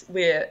favorites,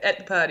 where at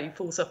the party he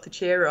falls off the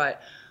chair, right?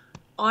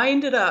 I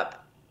ended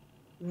up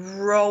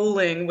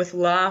rolling with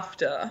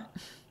laughter.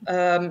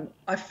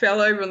 I fell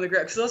over on the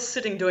ground because I was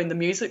sitting doing the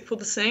music for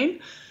the scene,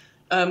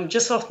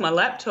 just off my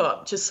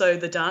laptop, just so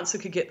the dancer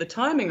could get the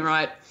timing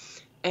right.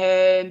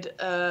 And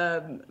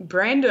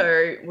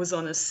Brando was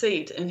on his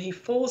seat and he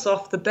falls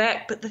off the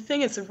back. But the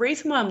thing is, the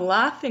reason why I'm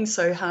laughing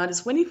so hard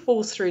is when he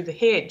falls through the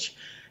hedge,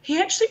 he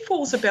actually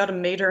falls about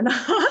 1.5 meters.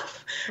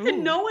 Ooh.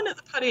 And no one at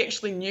the party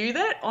actually knew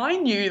that. I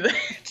knew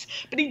that.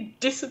 But he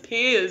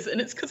disappears,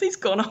 and it's because he's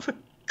gone off a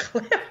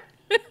cliff.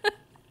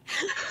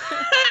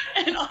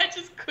 And I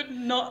just could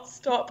not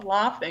stop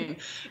laughing.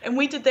 And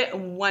we did that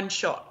in one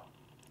shot.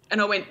 And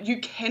I went,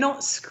 you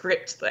cannot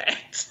script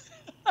that.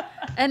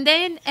 And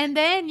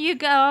then you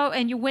go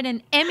and you win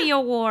an Emmy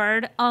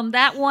Award on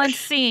that one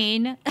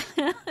scene.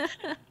 I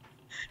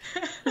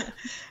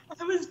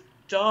was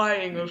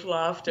dying of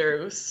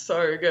laughter. It was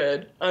so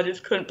good. I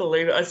just couldn't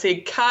believe it. I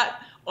said, cut.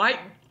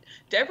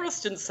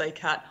 Davros didn't say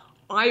cut.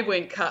 I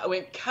went, cut. I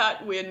went,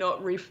 cut. We're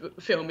not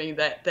refilming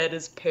that. That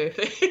is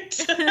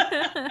perfect.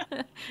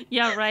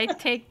 Yeah, right.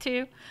 Take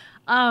 2.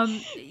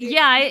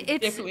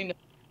 It's definitely not.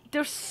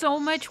 There's so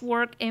much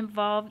work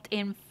involved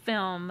in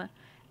film.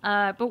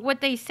 But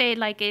what they say,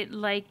 like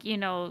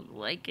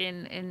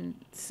in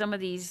some of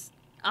these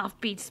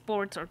offbeat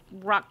sports or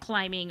rock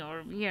climbing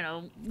or, you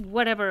know,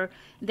 whatever,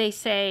 they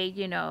say,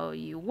 you know,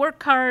 you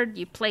work hard,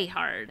 you play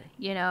hard,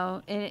 you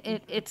know,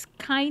 and it's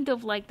kind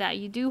of like that.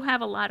 You do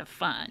have a lot of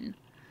fun,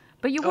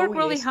 but you work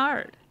really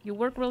hard. You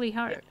work really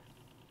hard.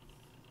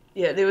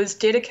 Yeah, there was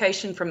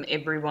dedication from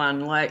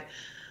everyone. Like,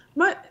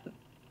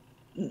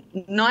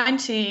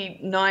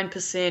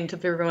 99%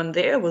 of everyone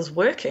there was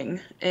working,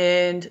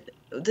 and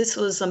this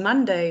was a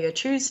Monday, a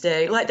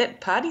Tuesday, like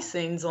that party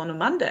scene's on a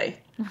Monday.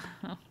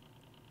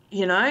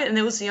 and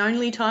that was the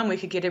only time we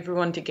could get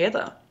everyone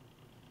together,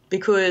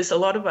 because a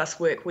lot of us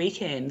work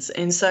weekends.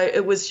 And so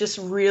it was just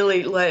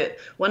really like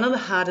one of the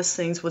hardest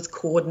things was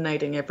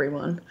coordinating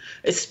everyone,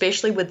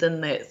 especially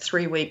within that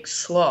 3-week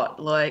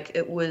slot. Like,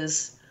 it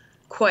was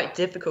quite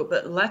difficult,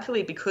 but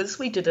luckily, because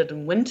we did it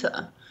in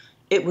winter,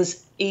 it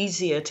was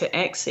easier to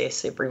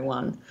access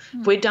everyone.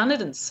 If we'd done it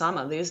in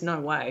summer, there's no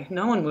way.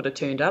 No one would have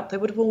turned up. They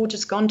would have all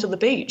just gone to the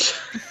beach.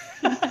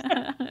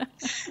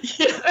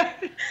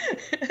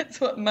 That's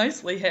what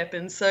mostly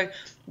happens. So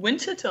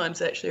winter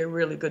time's actually a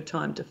really good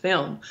time to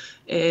film.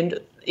 And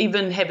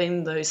even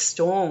having those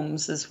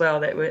storms as well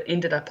that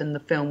ended up in the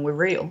film were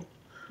real.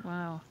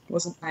 Wow.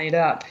 Wasn't made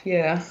up,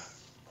 yeah.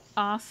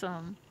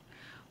 Awesome.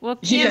 Well,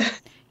 Yeah.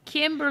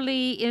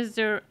 Kimberly, is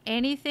there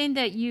anything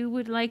that you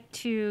would like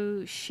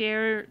to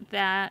share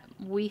that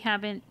we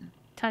haven't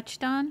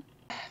touched on?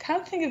 I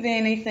can't think of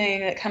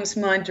anything that comes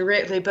to mind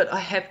directly, but I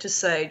have to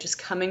say, just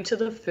coming to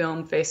the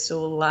film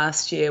festival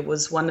last year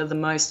was one of the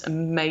most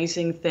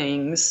amazing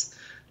things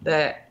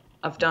that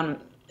I've done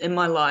in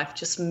my life,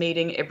 just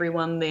meeting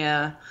everyone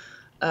there.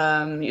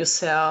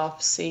 Yourself,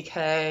 CK,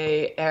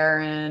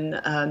 Aaron,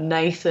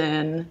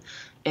 Nathan,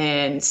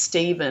 and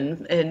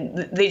Stephen, and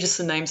they're just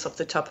the names off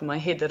the top of my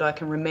head that I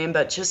can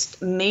remember.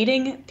 Just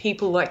meeting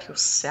people like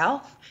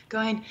yourself,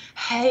 going,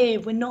 hey,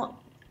 we're not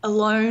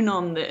alone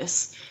on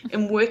this,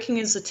 and working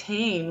as a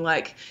team.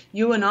 Like,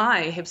 you and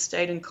I have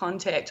stayed in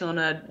contact on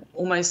a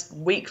almost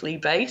weekly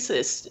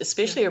basis,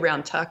 especially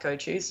around Taco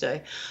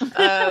Tuesday.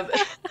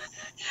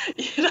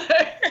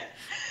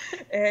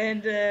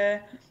 And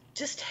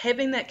just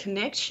having that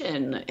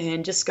connection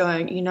and just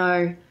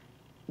going,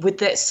 with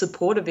that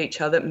support of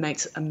each other, it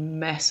makes a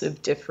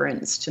massive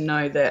difference to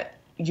know that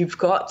you've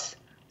got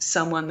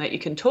someone that you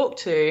can talk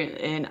to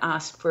and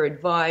ask for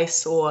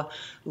advice or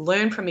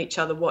learn from each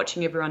other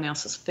watching everyone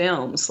else's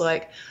films.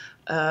 Like,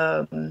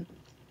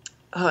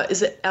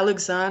 is it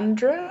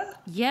Alexandra?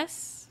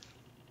 Yes.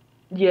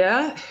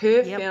 Yeah,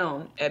 her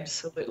film,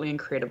 absolutely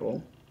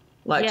incredible.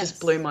 Like, Yes. just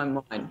blew my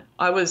mind.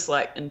 I was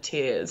like in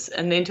tears.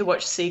 And then to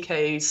watch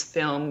CK's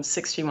film,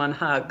 61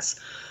 Hugs,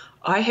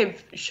 I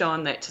have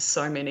shown that to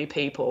so many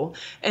people.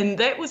 And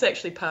that was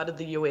actually part of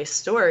the US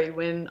story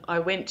when I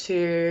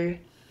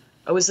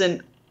was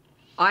in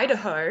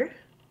Idaho,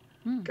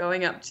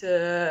 going up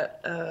to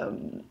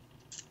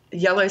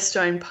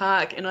Yellowstone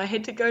Park, and I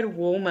had to go to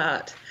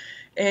Walmart.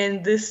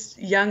 And this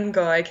young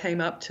guy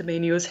came up to me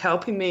and he was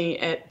helping me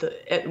at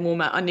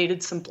Walmart. I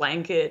needed some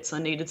blankets, I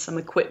needed some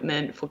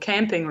equipment for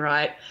camping,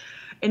 right?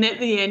 And at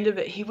the end of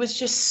it, he was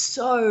just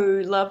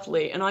so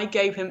lovely. And I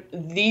gave him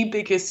the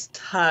biggest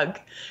hug.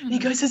 And he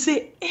goes, is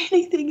there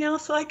anything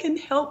else I can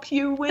help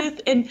you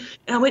with? And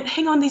I went,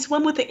 hang on, there's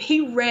one more thing.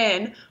 He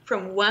ran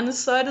from one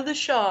side of the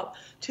shop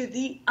to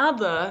the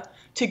other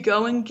to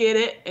go and get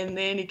it. And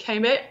then he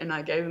came back and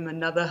I gave him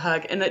another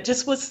hug. And it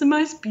just was the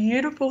most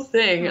beautiful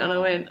thing. And I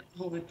went,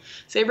 oh.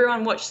 So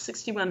everyone watch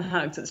 61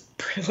 Hugs. It's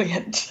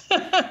brilliant.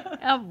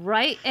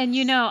 Right.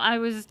 And, I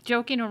was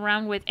joking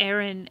around with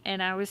Aaron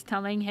and I was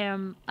telling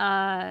him,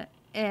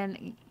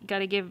 and got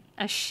to give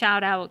a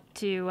shout out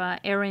to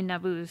Aaron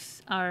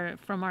Nabus,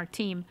 from our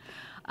team.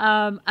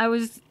 I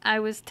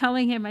was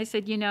telling him, I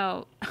said,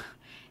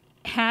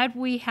 had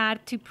we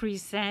had to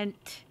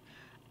present,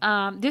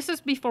 this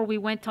is before we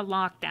went to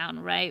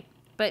lockdown, right?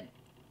 But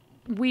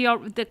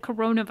the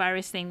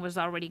coronavirus thing was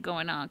already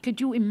going on.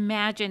 Could you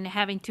imagine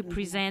having to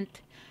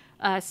present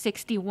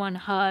 61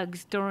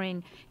 Hugs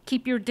during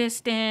keep your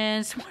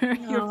distance, wear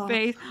your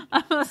face?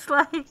 I was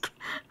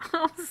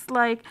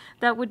like,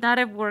 that would not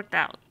have worked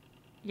out,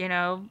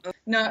 No,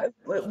 it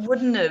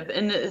wouldn't have.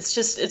 And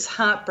it's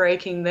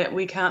heartbreaking that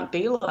we can't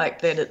be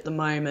like that at the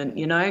moment.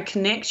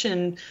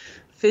 Connection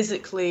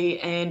physically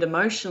and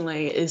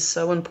emotionally is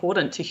so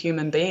important to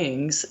human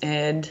beings.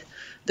 And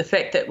the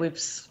fact that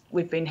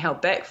we've been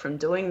held back from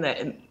doing that,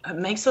 it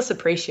makes us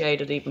appreciate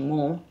it even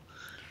more.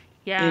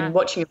 Yeah. And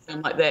watching a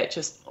film like that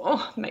just,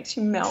 makes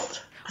you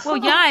melt. Well,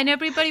 yeah, and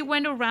everybody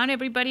went around.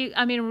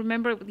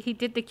 Remember he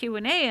did the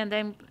Q&A, and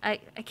then I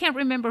can't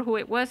remember who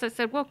it was. I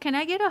said, well, can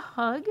I get a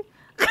hug?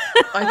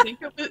 I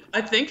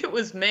think it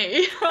was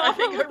me. I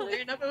think I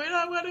ran up and went,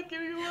 I want to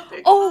give you a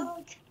big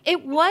hug.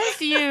 It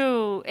was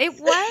you. It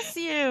was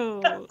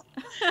you. I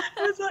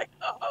was like,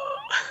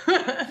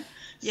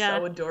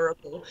 so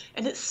adorable.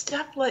 And it's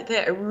stuff like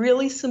that, a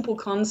really simple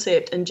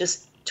concept, and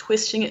just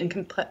twisting it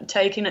and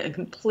taking it in a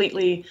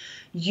completely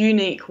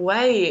unique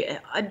way.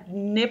 I'd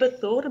never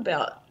thought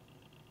about.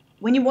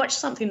 When you watch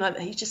something like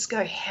that, you just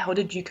go, how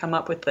did you come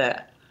up with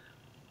that?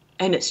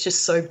 And it's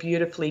just so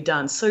beautifully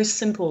done, so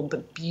simple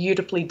but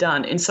beautifully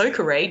done, and so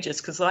courageous,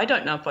 because I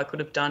don't know if I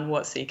could have done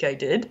what CK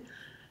did.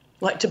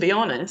 Like, to be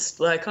honest,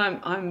 like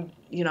I'm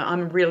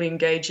a really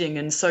engaging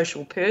and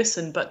social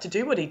person, but to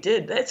do what he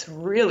did, that's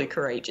really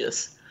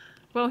courageous.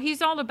 Well,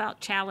 he's all about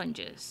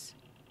challenges.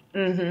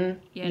 Mm-hmm.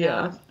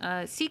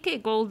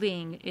 CK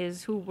Golding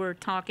is who we're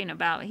talking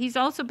about. He's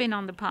also been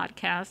on the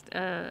podcast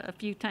a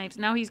few times.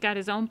 Now he's got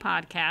his own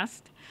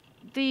podcast.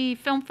 The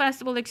film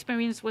festival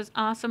experience was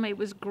awesome. It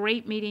was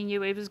great meeting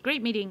you. It was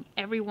great meeting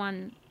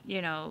everyone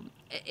You know,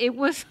 it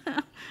was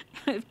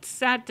it's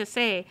sad to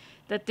say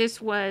that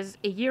this was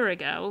a year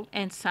ago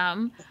and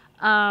some.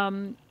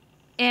 Um,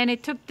 and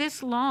it took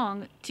this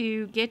long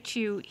to get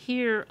you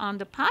here on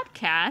the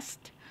podcast,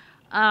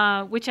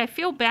 which I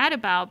feel bad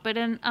about. But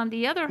on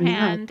the other No,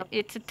 hand,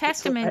 it's a it's all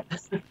testament.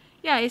 right.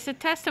 Yeah, it's a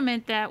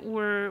testament that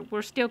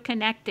we're still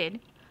connected,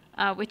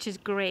 which is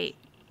great.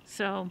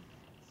 So,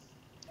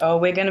 Oh,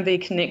 we're going to be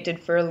connected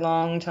for a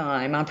long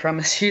time. I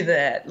promise you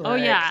that. oh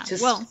Like, yeah,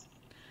 well, just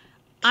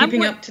I'm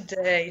keeping with, up to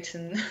date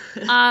and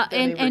and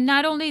everything.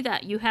 not only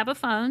that, you have a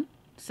phone,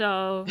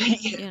 so Yeah,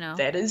 you know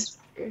that is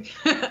true.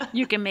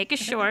 you can make a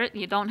short.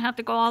 You don't have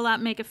to go all out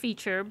and make a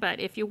feature, but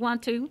if you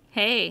want to,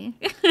 hey.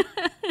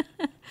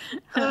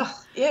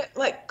 Oh, yeah,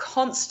 like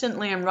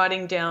constantly I'm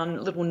writing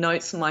down little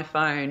notes on my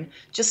phone,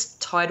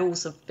 just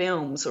titles of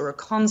films or a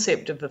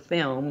concept of a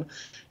film.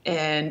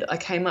 And I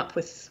came up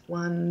with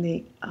one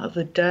the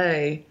other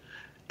day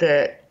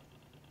that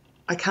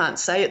I can't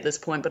say at this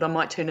point, but I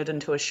might turn it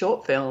into a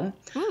short film.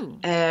 Ooh.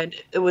 And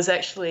it was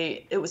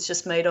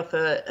just made off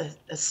a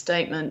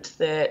statement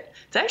that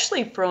it's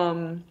actually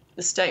from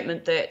the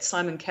statement that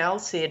Simon Cowell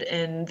said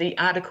in the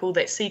article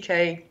that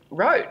CK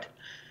wrote.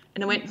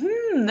 And I went,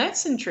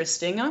 that's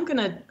interesting. I'm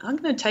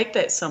gonna take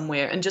that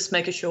somewhere and just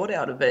make a short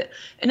out of it.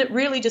 And it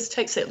really just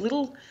takes that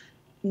little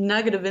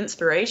nugget of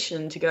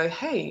inspiration to go,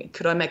 hey,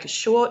 could I make a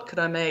short? Could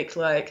I make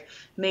like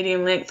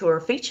medium length or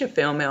a feature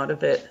film out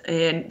of it?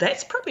 And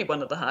that's probably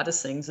one of the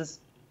hardest things is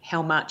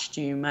how much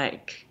do you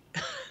make?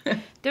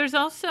 There's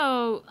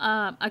also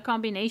a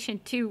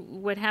combination too.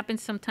 What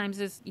happens sometimes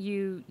is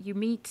you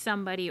meet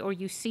somebody or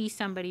you see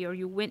somebody or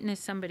you witness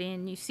somebody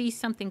and you see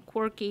something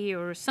quirky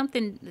or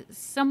something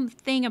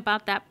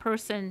about that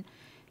person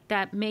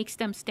that makes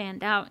them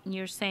stand out, and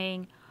you're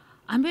saying,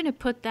 I'm going to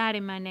put that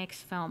in my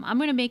next film. I'm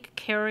going to make a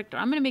character.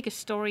 I'm going to make a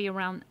story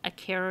around a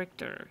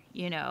character,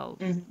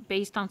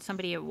 based on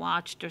somebody I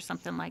watched or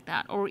something like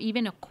that, or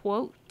even a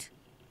quote,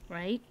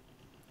 right?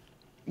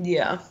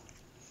 Yeah.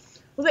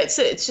 Well, that's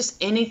it. It's just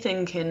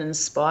anything can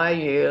inspire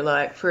you.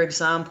 Like, for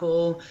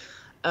example,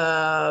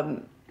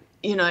 even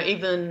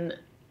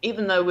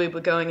though we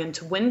were going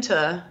into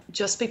winter,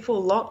 just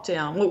before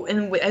lockdown, well,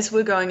 and as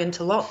we're going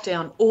into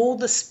lockdown, all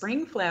the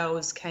spring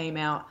flowers came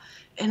out,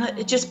 and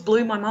it just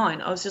blew my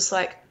mind. I was just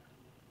like,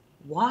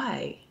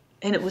 why?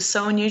 And it was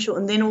so unusual.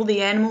 And then all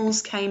the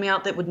animals came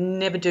out that would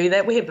never do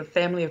that. We have a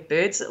family of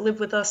birds that live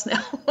with us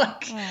now.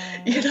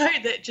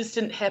 That just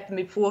didn't happen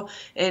before.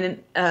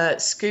 And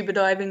scuba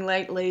diving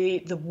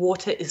lately, the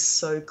water is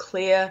so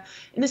clear.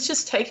 And it's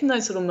just taking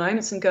those little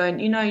moments and going,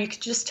 you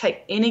could just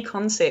take any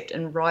concept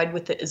and ride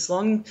with it as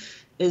long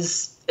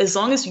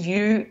as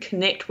you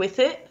connect with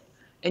it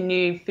and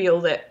you feel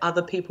that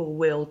other people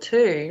will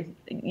too.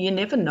 You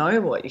never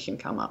know what you can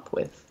come up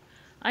with.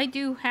 I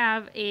do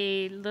have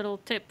a little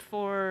tip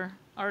for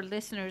our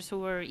listeners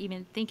who are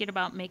even thinking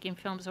about making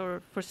films,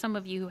 or for some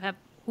of you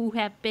who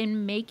have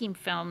been making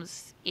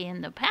films in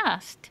the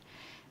past.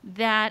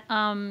 That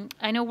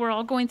I know we're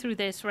all going through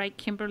this, right,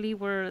 Kimberly?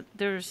 Where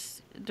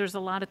there's a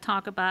lot of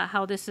talk about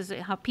how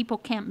people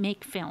can't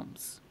make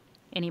films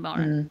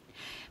anymore.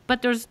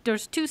 But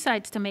there's two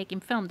sides to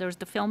making film. There's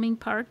the filming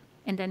part,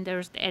 and then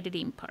there's the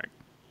editing part.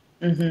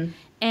 Mm-hmm.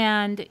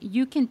 And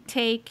you can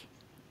take.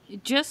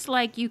 Just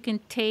like you can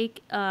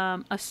take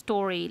a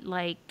story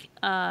like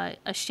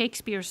a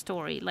Shakespeare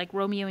story, like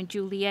Romeo and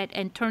Juliet,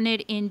 and turn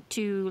it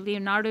into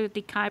Leonardo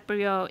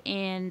DiCaprio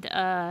and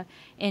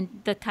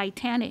the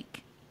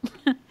Titanic.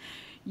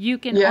 You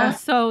can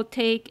also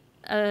take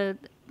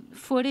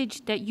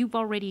footage that you've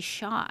already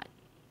shot.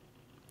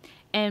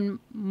 And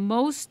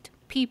most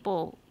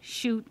people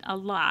shoot a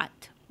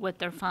lot with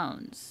their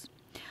phones.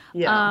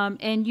 Yeah.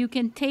 And you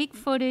can take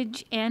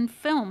footage and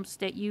films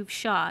that you've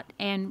shot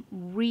and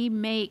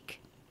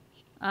remake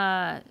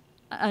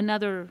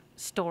another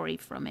story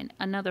from it,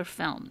 another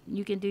film.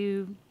 You can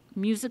do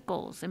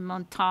musicals and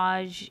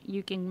montage.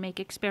 You can make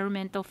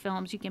experimental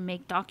films. You can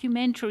make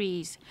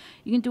documentaries.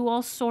 You can do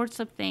all sorts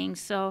of things.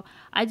 So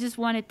I just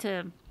wanted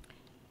to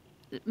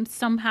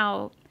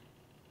somehow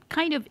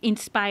kind of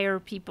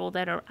inspire people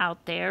that are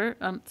out there,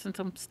 since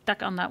I'm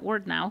stuck on that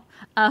word now,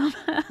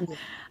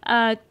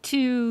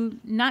 to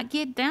not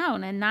get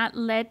down and not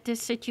let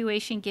this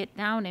situation get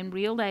down, and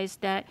realize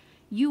that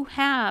you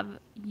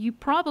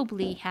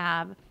probably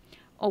have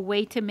a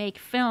way to make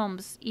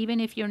films, even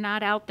if you're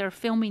not out there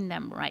filming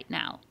them right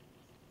now.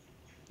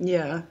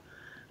 Yeah.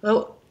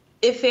 Well,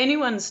 if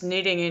anyone's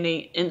needing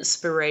any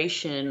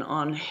inspiration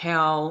on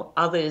how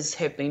others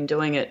have been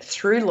doing it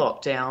through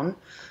lockdown,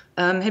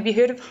 have you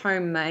heard of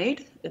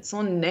Homemade? It's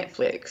on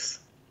Netflix.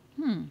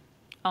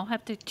 I'll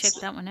have to check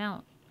that one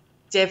out.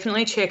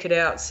 Definitely check it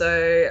out.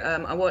 So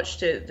I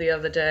watched it the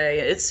other day.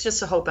 It's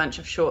just a whole bunch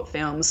of short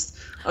films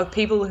of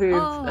people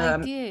who've I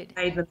did.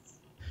 made them.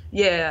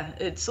 Yeah,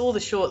 it's all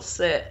the shorts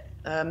that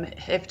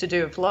have to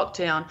do with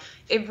lockdown.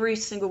 Every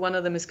single one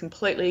of them is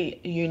completely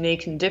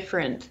unique and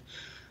different.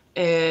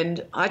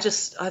 And I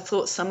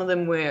thought some of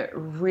them were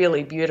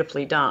really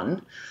beautifully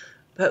done.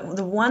 But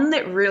the one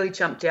that really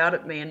jumped out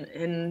at me,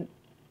 and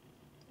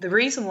the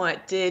reason why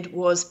it did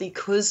was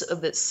because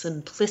of its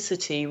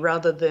simplicity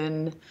rather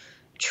than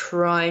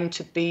trying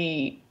to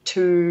be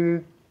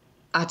too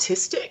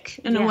artistic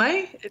in a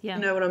way, if you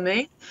know what I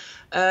mean.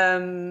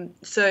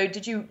 So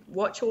did you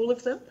watch all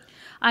of them?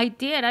 I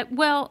did.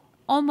 Well,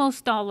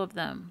 almost all of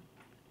them.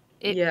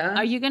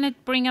 Are you going to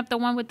bring up the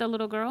one with the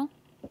little girl?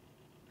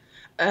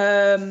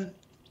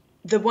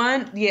 The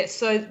one,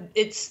 so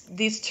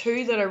there's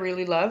two that I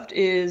really loved.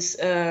 There's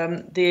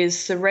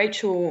the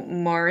Rachel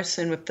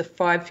Morrison with the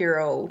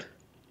 5-year-old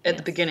at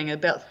the beginning,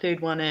 about the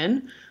third one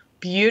in,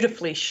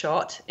 beautifully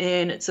shot,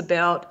 and it's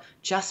about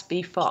just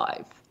be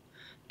 5.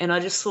 And I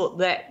just thought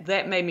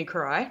that made me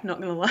cry, not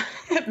going to lie,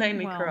 it made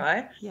me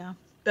cry. Yeah.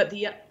 But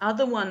the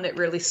other one that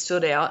really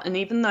stood out, and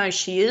even though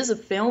she is a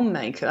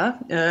filmmaker,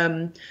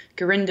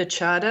 Gurinder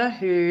Chadha,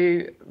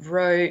 who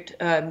wrote,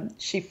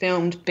 she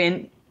filmed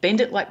Bend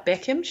It Like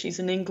Beckham. She's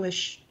an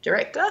English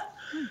director.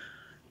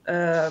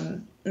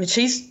 And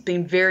she's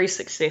been very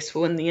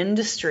successful in the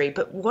industry.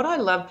 But what I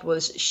loved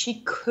was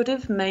she could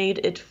have made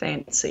it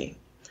fancy,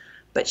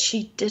 but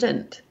she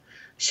didn't.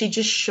 She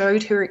just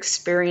showed her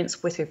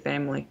experience with her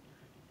family.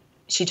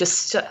 She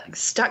just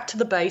stuck to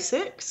the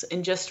basics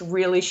and just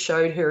really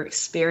showed her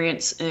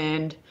experience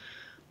and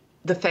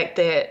the fact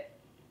that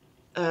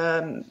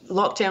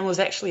lockdown was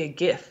actually a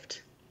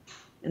gift,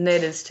 and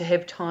that is to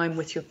have time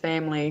with your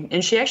family.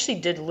 And she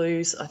actually did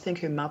lose, I think,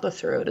 her mother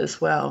through it as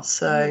well.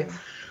 So,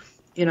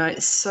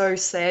 it's so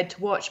sad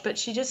to watch, but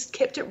she just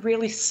kept it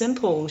really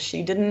simple.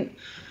 She didn't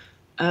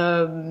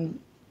go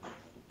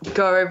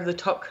over the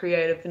top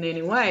creative in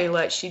any way.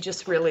 Like, she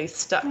just really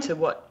stuck to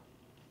what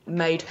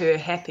made her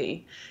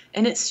happy.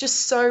 And it's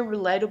just so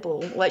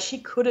relatable. Like, she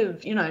could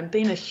have,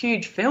 been a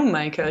huge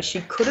filmmaker.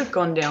 She could have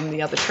gone down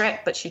the other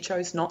track, but she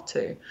chose not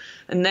to.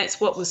 And that's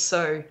what was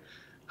so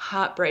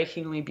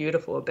heartbreakingly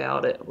beautiful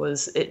about it,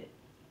 was it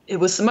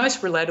was the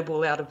most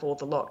relatable out of all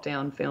the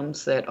lockdown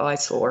films that I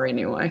saw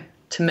anyway,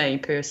 to me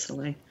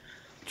personally.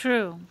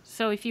 True.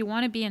 So if you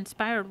want to be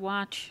inspired,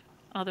 watch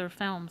other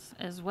films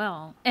as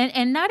well.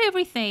 And not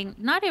everything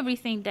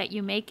that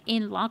you make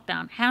in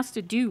lockdown has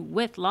to do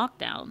with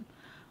lockdown.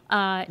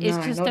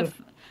 It's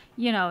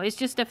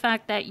just the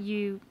fact that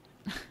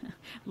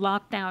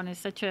lockdown is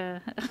such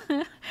a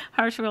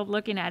harsh way of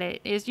looking at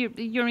it. Is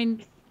you're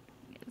in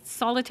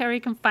solitary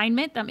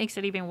confinement. That makes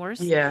it even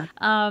worse. Yeah.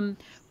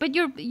 But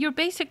you're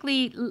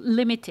basically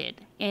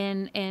limited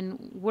in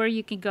where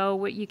you can go,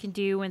 what you can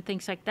do, and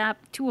things like that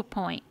to a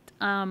point.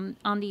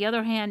 On the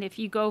other hand, if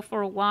you go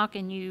for a walk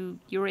and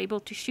you're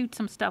able to shoot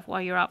some stuff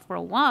while you're out for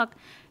a walk,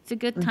 it's a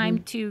good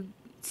time to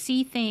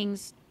see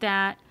things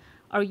that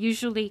are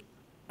usually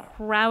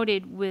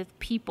crowded with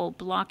people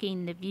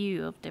blocking the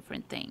view of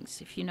different things,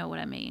 if you know what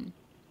I mean.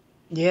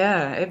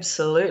 Yeah,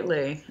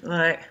 absolutely.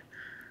 Like,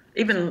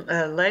 even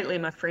lately,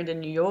 my friend in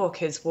New York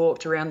has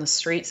walked around the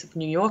streets of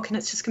New York and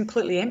it's just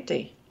completely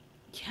empty.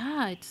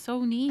 Yeah, it's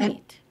so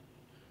neat.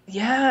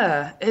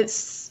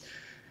 It's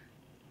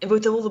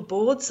with all the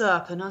boards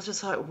up, and I was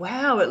just like,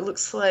 wow, it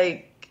looks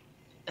like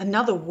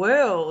another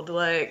world.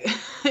 Like,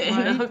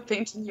 I've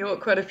been to New York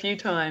quite a few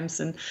times,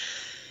 and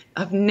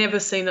I've never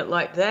seen it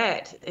like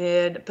that.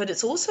 But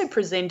it's also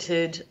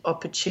presented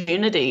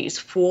opportunities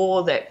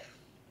for that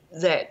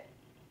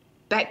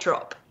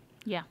backdrop.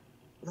 Yeah.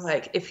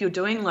 Like, if you're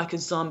doing like a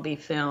zombie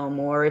film,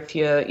 or if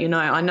you're,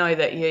 I know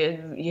that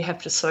you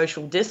have to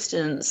social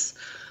distance,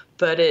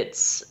 but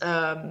it's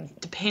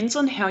depends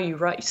on how you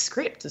write your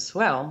script as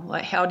well.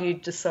 Like, how do you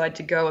decide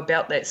to go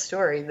about that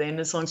story? Then,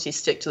 as long as you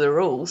stick to the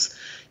rules,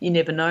 you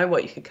never know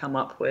what you could come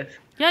up with.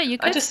 Yeah, you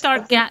could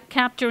start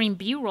capturing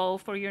B-roll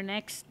for your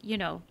next,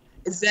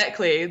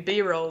 Exactly.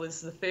 B-roll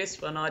is the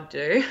first one I'd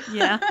do.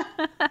 Yeah.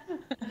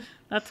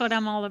 That's what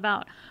I'm all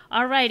about.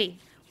 All righty.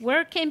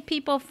 Where can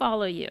people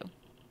follow you?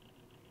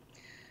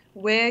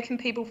 Where can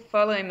people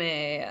follow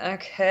me?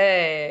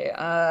 Okay.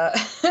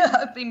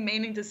 I've been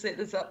meaning to set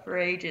this up for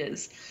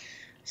ages.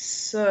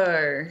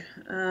 So,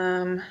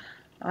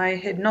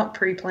 I had not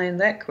pre-planned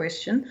that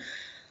question.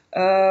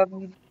 I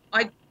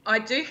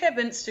do have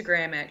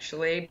Instagram,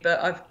 actually,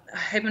 but I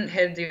haven't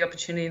had the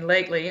opportunity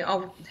lately.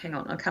 Hang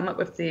on. I'll come up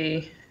with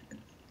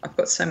I've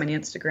got so many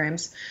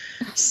Instagrams.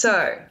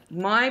 So,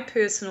 my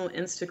personal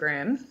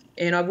Instagram,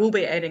 and I will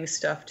be adding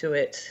stuff to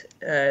it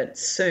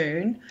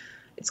soon.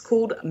 It's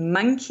called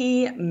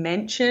Monkey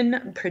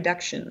Mansion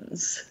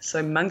Productions.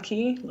 So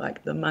Monkey,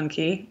 like the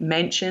monkey,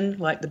 Mansion,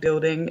 like the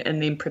building,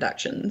 and then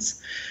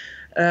Productions.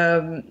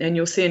 And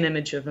you'll see an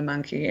image of a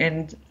monkey.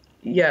 And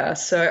yeah,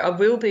 so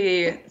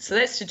so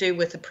that's to do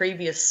with the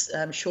previous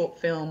short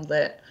film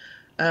that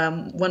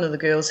one of the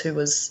girls who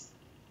was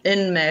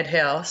in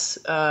Madhouse,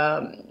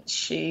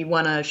 she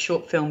won a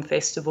short film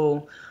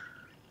festival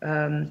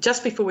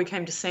just before we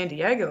came to San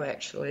Diego,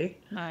 actually.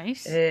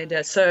 Nice.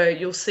 And so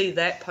you'll see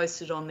that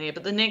posted on there.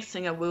 But the next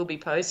thing I will be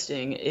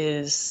posting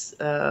is,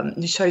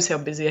 it shows how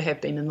busy I have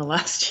been in the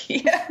last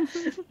year,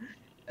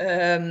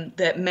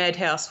 that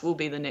Madhouse will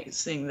be the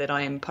next thing that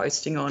I am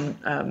posting on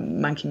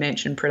Monkey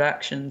Mansion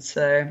Productions.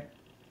 So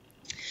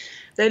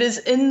That is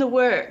in the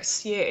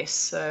works, yes.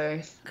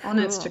 So on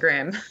Cool.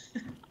 Instagram.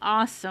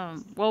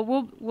 Awesome.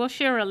 Well, we'll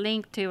share a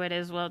link to it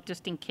as well,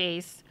 just in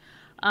case.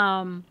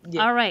 Yeah,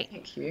 All right.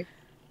 thank you.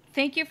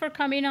 Thank you for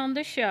coming on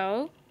the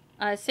show.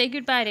 Say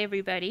goodbye to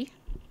everybody.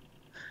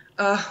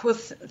 Well,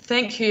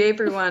 thank you,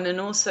 everyone, and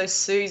also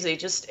Susie.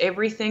 Just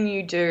everything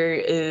you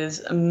do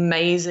is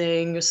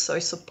amazing. You're so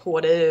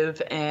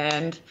supportive,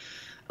 and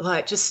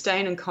like just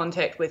staying in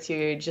contact with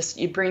you. Just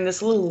you bring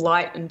this little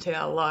light into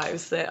our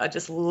lives that I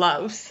just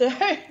love. So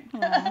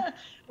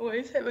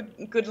always have a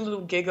good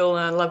little giggle,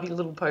 and I love your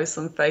little posts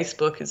on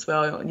Facebook as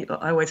well.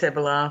 I always have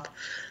a laugh.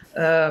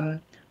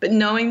 But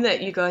knowing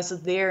that you guys are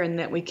there and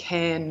that we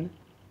can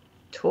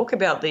talk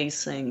about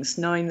these things,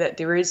 knowing that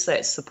there is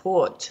that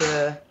support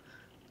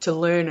to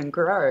learn and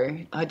grow.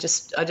 I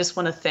just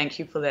want to thank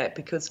you for that,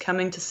 because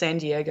coming to San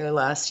Diego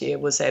last year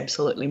was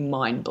absolutely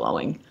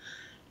mind-blowing.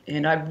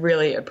 And I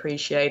really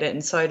appreciate it.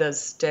 And so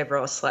does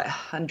Davros, like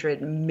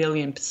 100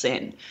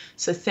 million%.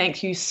 So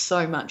thank you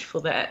so much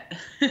for that.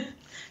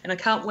 And I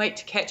can't wait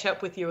to catch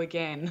up with you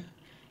again.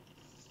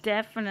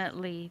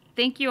 Definitely.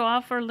 Thank you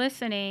all for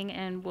listening,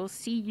 and we'll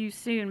see you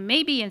soon.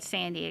 Maybe in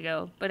San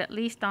Diego, but at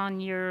least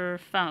on your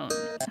phone.